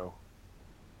mean,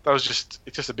 that was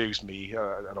it just amused me,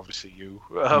 and obviously you.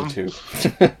 Me too.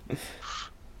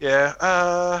 Yeah,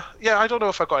 I don't know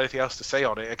if I've got anything else to say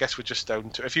on it. I guess we're just down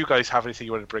to, if you guys have anything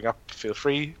you want to bring up, feel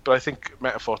free. But I think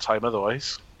metaphor time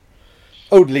otherwise.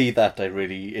 Only that I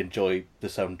really enjoy the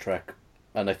soundtrack,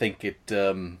 and I think it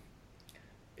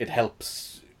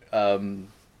helps,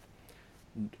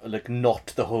 like, knot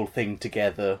the whole thing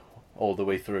together all the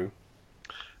way through.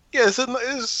 Yeah, it's a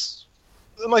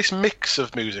nice mix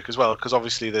of music as well, because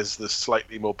obviously there's the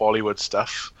slightly more Bollywood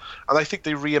stuff, and I think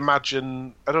they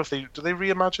reimagine. I don't know if do they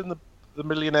reimagine the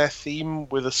Millionaire theme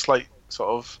with a slight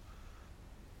sort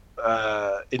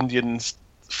of Indian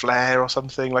flair or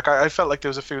something. Like, I felt like there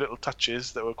was a few little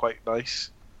touches that were quite nice.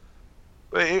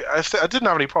 I didn't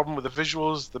have any problem with the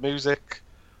visuals, the music.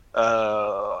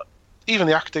 Even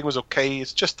the acting was okay.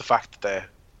 It's just the fact that they're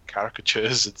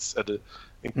caricatures and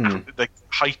like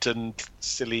heightened,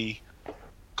 silly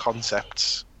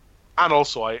concepts. And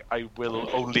also, I will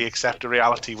only accept a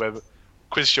reality where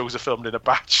quiz shows are filmed in a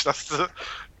batch. That's the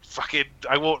fucking.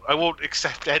 I won't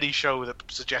accept any show that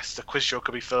suggests a quiz show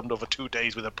could be filmed over 2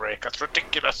 days with a break. That's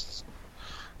ridiculous.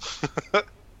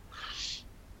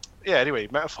 Yeah. Anyway,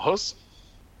 metaphors.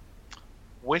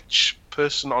 Which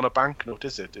person on a banknote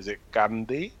is it? Is it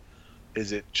Gandhi?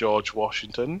 Is it George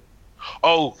Washington?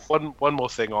 Oh, one more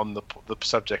thing on the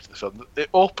subject of the film. It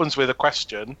opens with a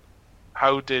question: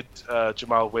 how did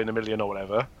Jamal win $1 million or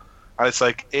whatever? And it's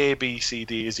like A, B, C,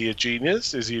 D. Is he a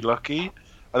genius? Is he lucky?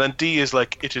 And then D is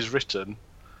like, it is written.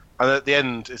 And at the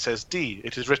end it says D,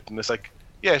 it is written. It's like,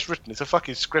 yeah, it's written. It's a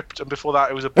fucking script. And before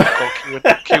that, it was a book called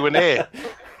Q&A.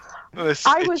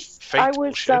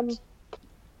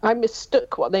 I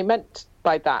mistook what they meant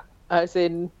by that, as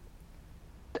in,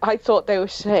 I thought they were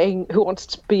saying Who Wants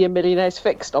to Be a Millionaire's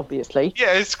fixed, obviously.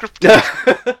 Yeah, it's scripted.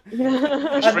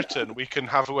 It's written. We can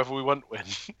have whoever we want win.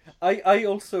 I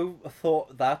also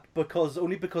thought that because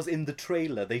in the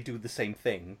trailer they do the same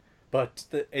thing, but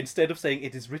instead of saying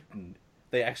it is written,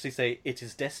 they actually say it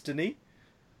is destiny.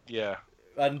 Yeah.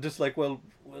 And just like, well,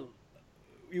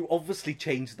 you obviously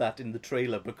changed that in the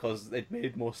trailer because it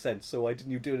made more sense, so why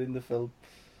didn't you do it in the film?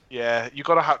 Yeah, you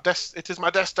gotta have it is my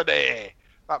destiny.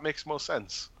 That makes more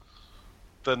sense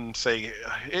than saying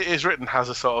it is written has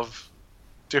a sort of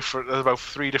different, about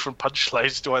 3 different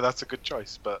punchlines to why that's a good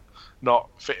choice, but not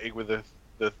fitting with the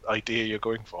idea you're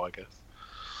going for, I guess.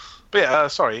 But yeah,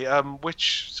 sorry.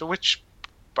 Which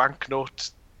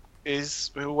banknote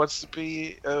is Who Wants to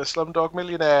Be a Slumdog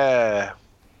Millionaire?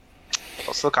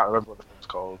 I still can't remember what the film's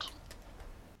called.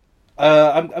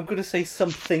 I'm going to say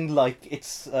something like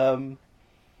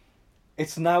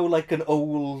it's now like an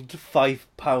old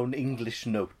 £5 English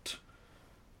note.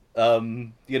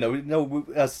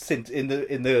 Since in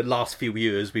the last few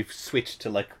years we've switched to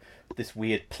like this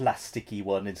weird plasticky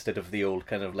one instead of the old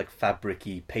kind of like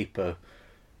fabricy paper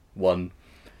one.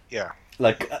 Yeah.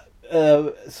 Like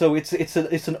so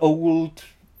it's an old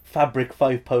fabric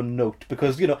 £5 note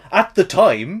because at the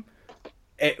time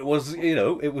it was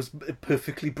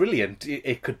perfectly brilliant.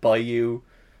 It could buy you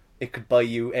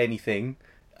anything.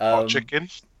 Hot chicken.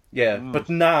 Yeah, but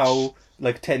now,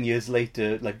 like 10 years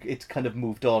later, like it's kind of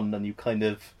moved on, and you kind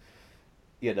of,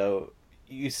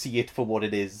 you see it for what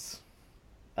it is,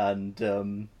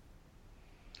 and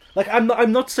like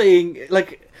I'm not saying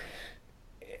like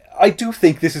I do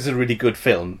think this is a really good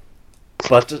film,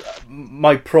 but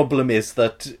my problem is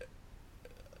that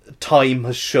time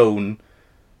has shown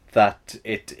that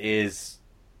it's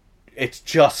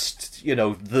just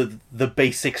the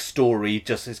basic story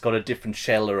just has got a different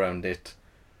shell around it.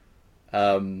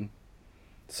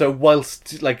 So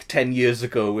whilst like 10 years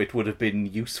ago it would have been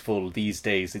useful, these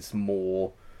days it's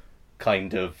more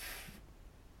kind of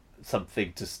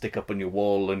something to stick up on your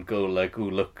wall and go like, "Ooh,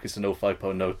 look, it's an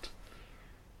 £5 note."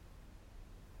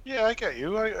 Yeah, I get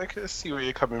you. I can see where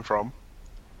you're coming from.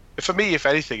 For me, if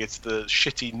anything, it's the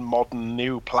shitty, modern,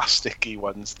 new, plasticky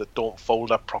ones that don't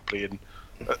fold up properly and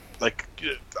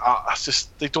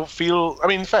just they don't feel. I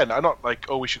mean, fair. I'm not like,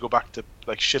 oh, we should go back to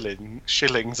like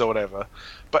shillings or whatever.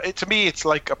 But to me, it's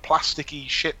like a plasticky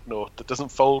shit note that doesn't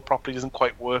fold properly, doesn't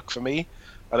quite work for me,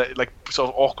 and it like sort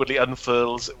of awkwardly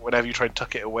unfurls whenever you try and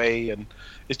tuck it away, and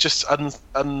it's just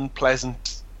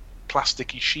unpleasant,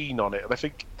 plasticky sheen on it. And I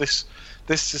think this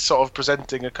is sort of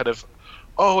presenting a kind of,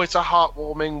 oh, it's a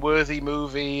heartwarming, worthy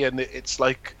movie, and it's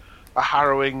like a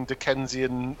harrowing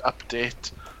Dickensian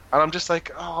update. And I'm just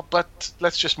like, oh, but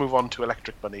let's just move on to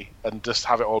Electric Money and just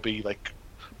have it all be like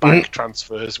bank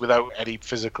transfers without any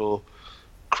physical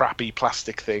crappy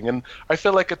plastic thing. And I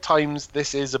feel like at times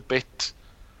this is a bit,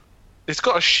 it's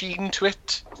got a sheen to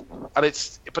it, but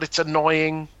it's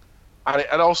annoying,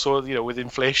 and also with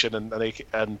inflation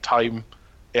and time,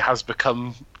 it has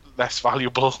become less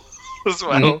valuable as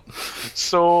well.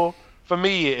 So for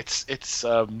me, it's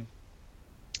the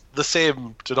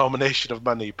same denomination of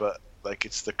money, but like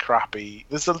it's the crappy.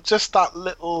 There's just that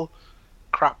little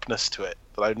crapness to it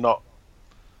that I'm not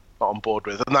on board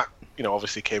with, and that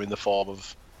obviously came in the form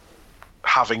of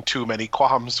having too many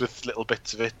qualms with little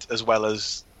bits of it, as well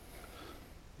as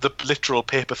the literal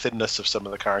paper thinness of some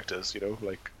of the characters.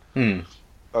 Like that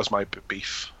was my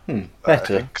beef. Better. I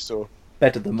think, so.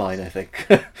 Better than mine, I think.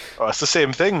 Oh, it's the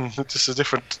same thing. It's just a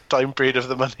different time period of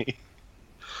the money.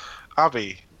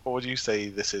 Abby, what would you say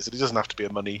this is? It doesn't have to be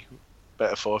a money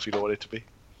metaphor if you don't want it to be.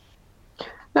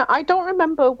 Now, I don't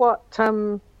remember what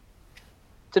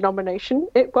denomination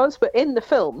it was, but in the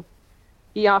film,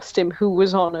 he asked him who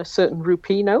was on a certain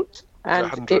rupee note,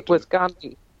 and it was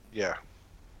Gandhi. Yeah.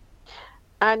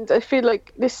 And I feel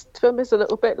like this film is a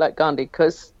little bit like Gandhi,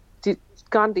 because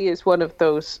Gandhi is one of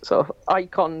those sort of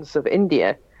icons of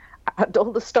India, and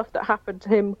all the stuff that happened to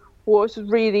him was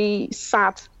really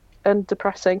sad and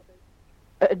depressing,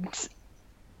 and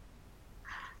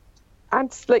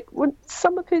like when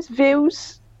some of his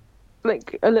views,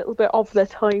 like a little bit of the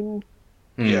time,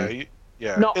 yeah,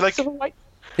 not like civil rights.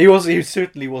 He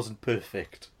certainly wasn't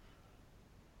perfect,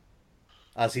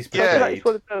 as he's portrayed.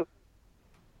 Yeah.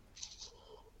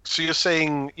 So you're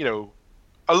saying,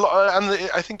 a lot, and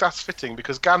I think that's fitting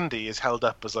because Gandhi is held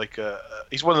up as like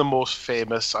he's one of the most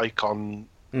famous icon,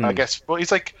 I guess. Well,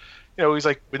 he's like, he's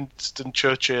like Winston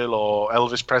Churchill or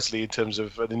Elvis Presley in terms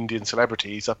of an Indian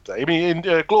celebrity. He's up there. I mean,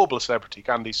 in global celebrity,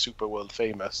 Gandhi's super world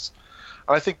famous.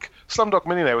 And I think Slumdog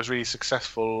Millionaire was really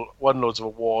successful, won loads of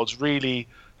awards, really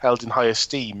held in high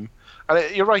esteem.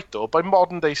 And you're right, though, by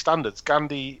modern day standards,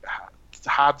 Gandhi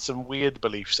had some weird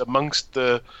beliefs amongst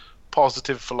the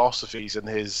positive philosophies in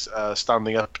his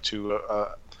standing up to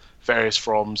various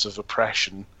forms of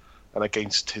oppression and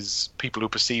against his people who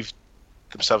perceived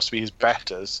themselves to be his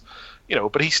betters,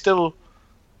 but he still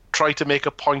tried to make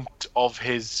a point of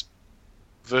his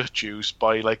virtues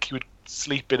by, like, he would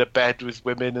sleep in a bed with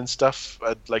women and stuff,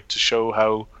 and like to show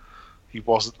how he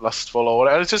wasn't lustful or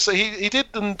whatever. It's just he did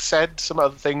and said some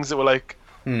other things that were like,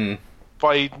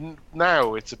 by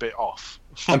now it's a bit off.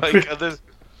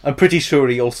 I'm pretty sure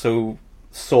he also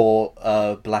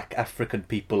saw black African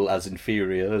people as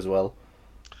inferior as well.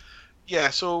 Yeah,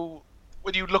 so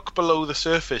when you look below the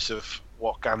surface of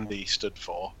what Gandhi stood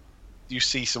for, you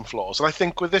see some flaws. And I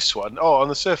think with this one, on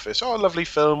the surface, lovely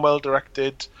film, well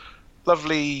directed,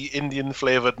 lovely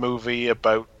Indian-flavoured movie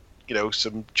about,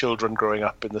 some children growing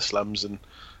up in the slums and,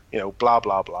 blah,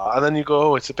 blah, blah. And then you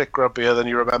go, it's a bit grubbier than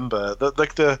you remember.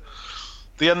 The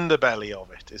underbelly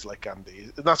of it is like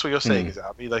Gandhi. And that's what you're saying, is it,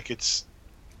 Abby? Like, it's...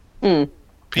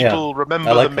 People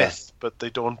remember the myth, but they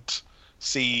don't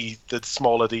see the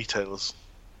smaller details.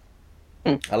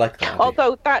 I like that.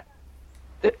 Although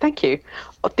thank you.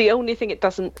 The only thing it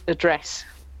doesn't address,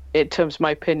 in terms of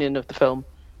my opinion of the film,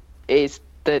 is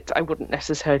that I wouldn't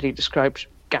necessarily describe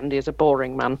Gandhi as a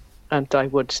boring man, and I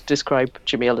would describe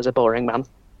Jamil as a boring man.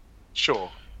 Sure.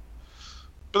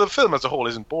 But the film as a whole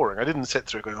isn't boring. I didn't sit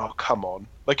through it going, oh, come on.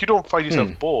 Like, you don't find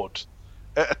yourself bored.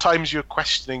 At times you're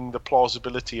questioning the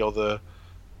plausibility or the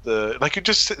like, you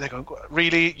just sit there going,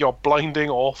 really? You're blinding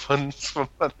orphans for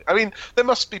money? I mean, there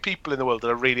must be people in the world that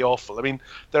are really awful. I mean,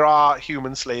 there are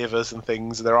human slavers and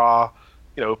things. There are,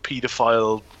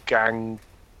 paedophile gang.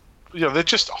 They're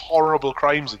just horrible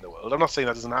crimes in the world. I'm not saying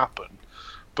that doesn't happen.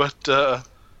 But,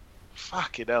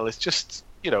 fucking hell, it's just,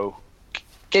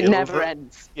 It never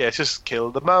ends. Yeah, it's just kill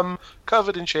the mum,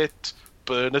 covered in shit,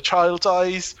 burn a child's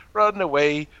eyes, run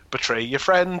away, betray your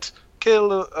friend,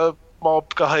 kill a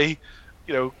mob guy,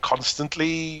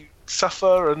 constantly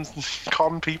suffer and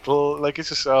con people. Like, it's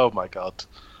just, oh my god.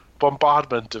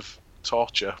 Bombardment of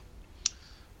torture.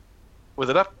 With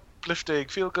an uplifting,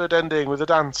 feel-good ending with a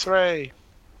dance, hooray!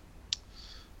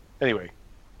 Anyway,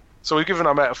 so we've given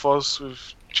our metaphors,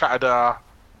 we've chatted our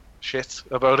shit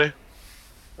about it.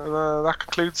 And that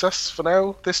concludes us for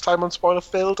now. This time on Spoiler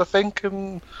Filled, I think.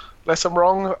 Unless I'm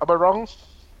wrong. Am I wrong?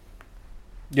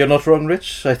 You're not wrong,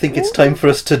 Rich. I think it's time for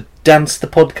us to dance the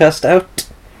podcast out.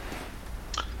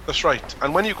 That's right.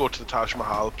 And when you go to the Taj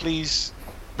Mahal, please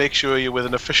make sure you're with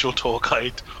an official tour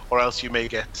guide, or else you may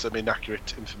get some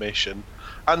inaccurate information.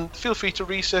 And feel free to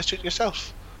research it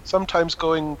yourself. Sometimes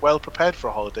going well prepared for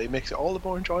a holiday makes it all the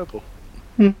more enjoyable.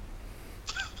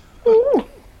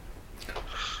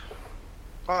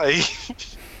 Bye.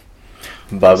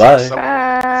 Bye-bye.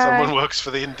 Someone works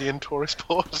for the Indian Tourist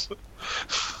Board.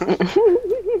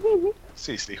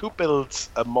 Seriously, who builds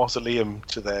a mausoleum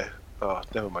to their... Oh,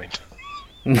 never mind.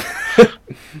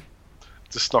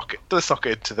 Let's not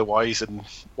get into the whys and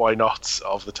why nots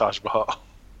of the Taj Mahal.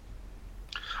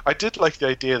 I did like the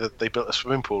idea that they built a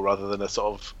swimming pool rather than a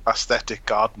sort of aesthetic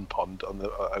garden pond on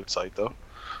the outside, though.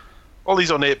 All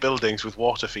these ornate buildings with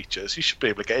water features, you should be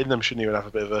able to get in them, shouldn't you, and have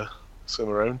a bit of a swim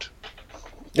around.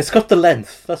 It's got the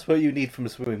length. That's what you need from a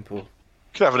swimming pool.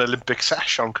 You could have an Olympic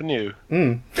sash on, couldn't you?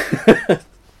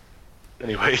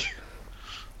 Anyway.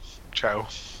 Ciao.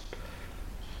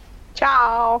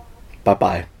 Ciao.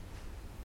 Bye-bye.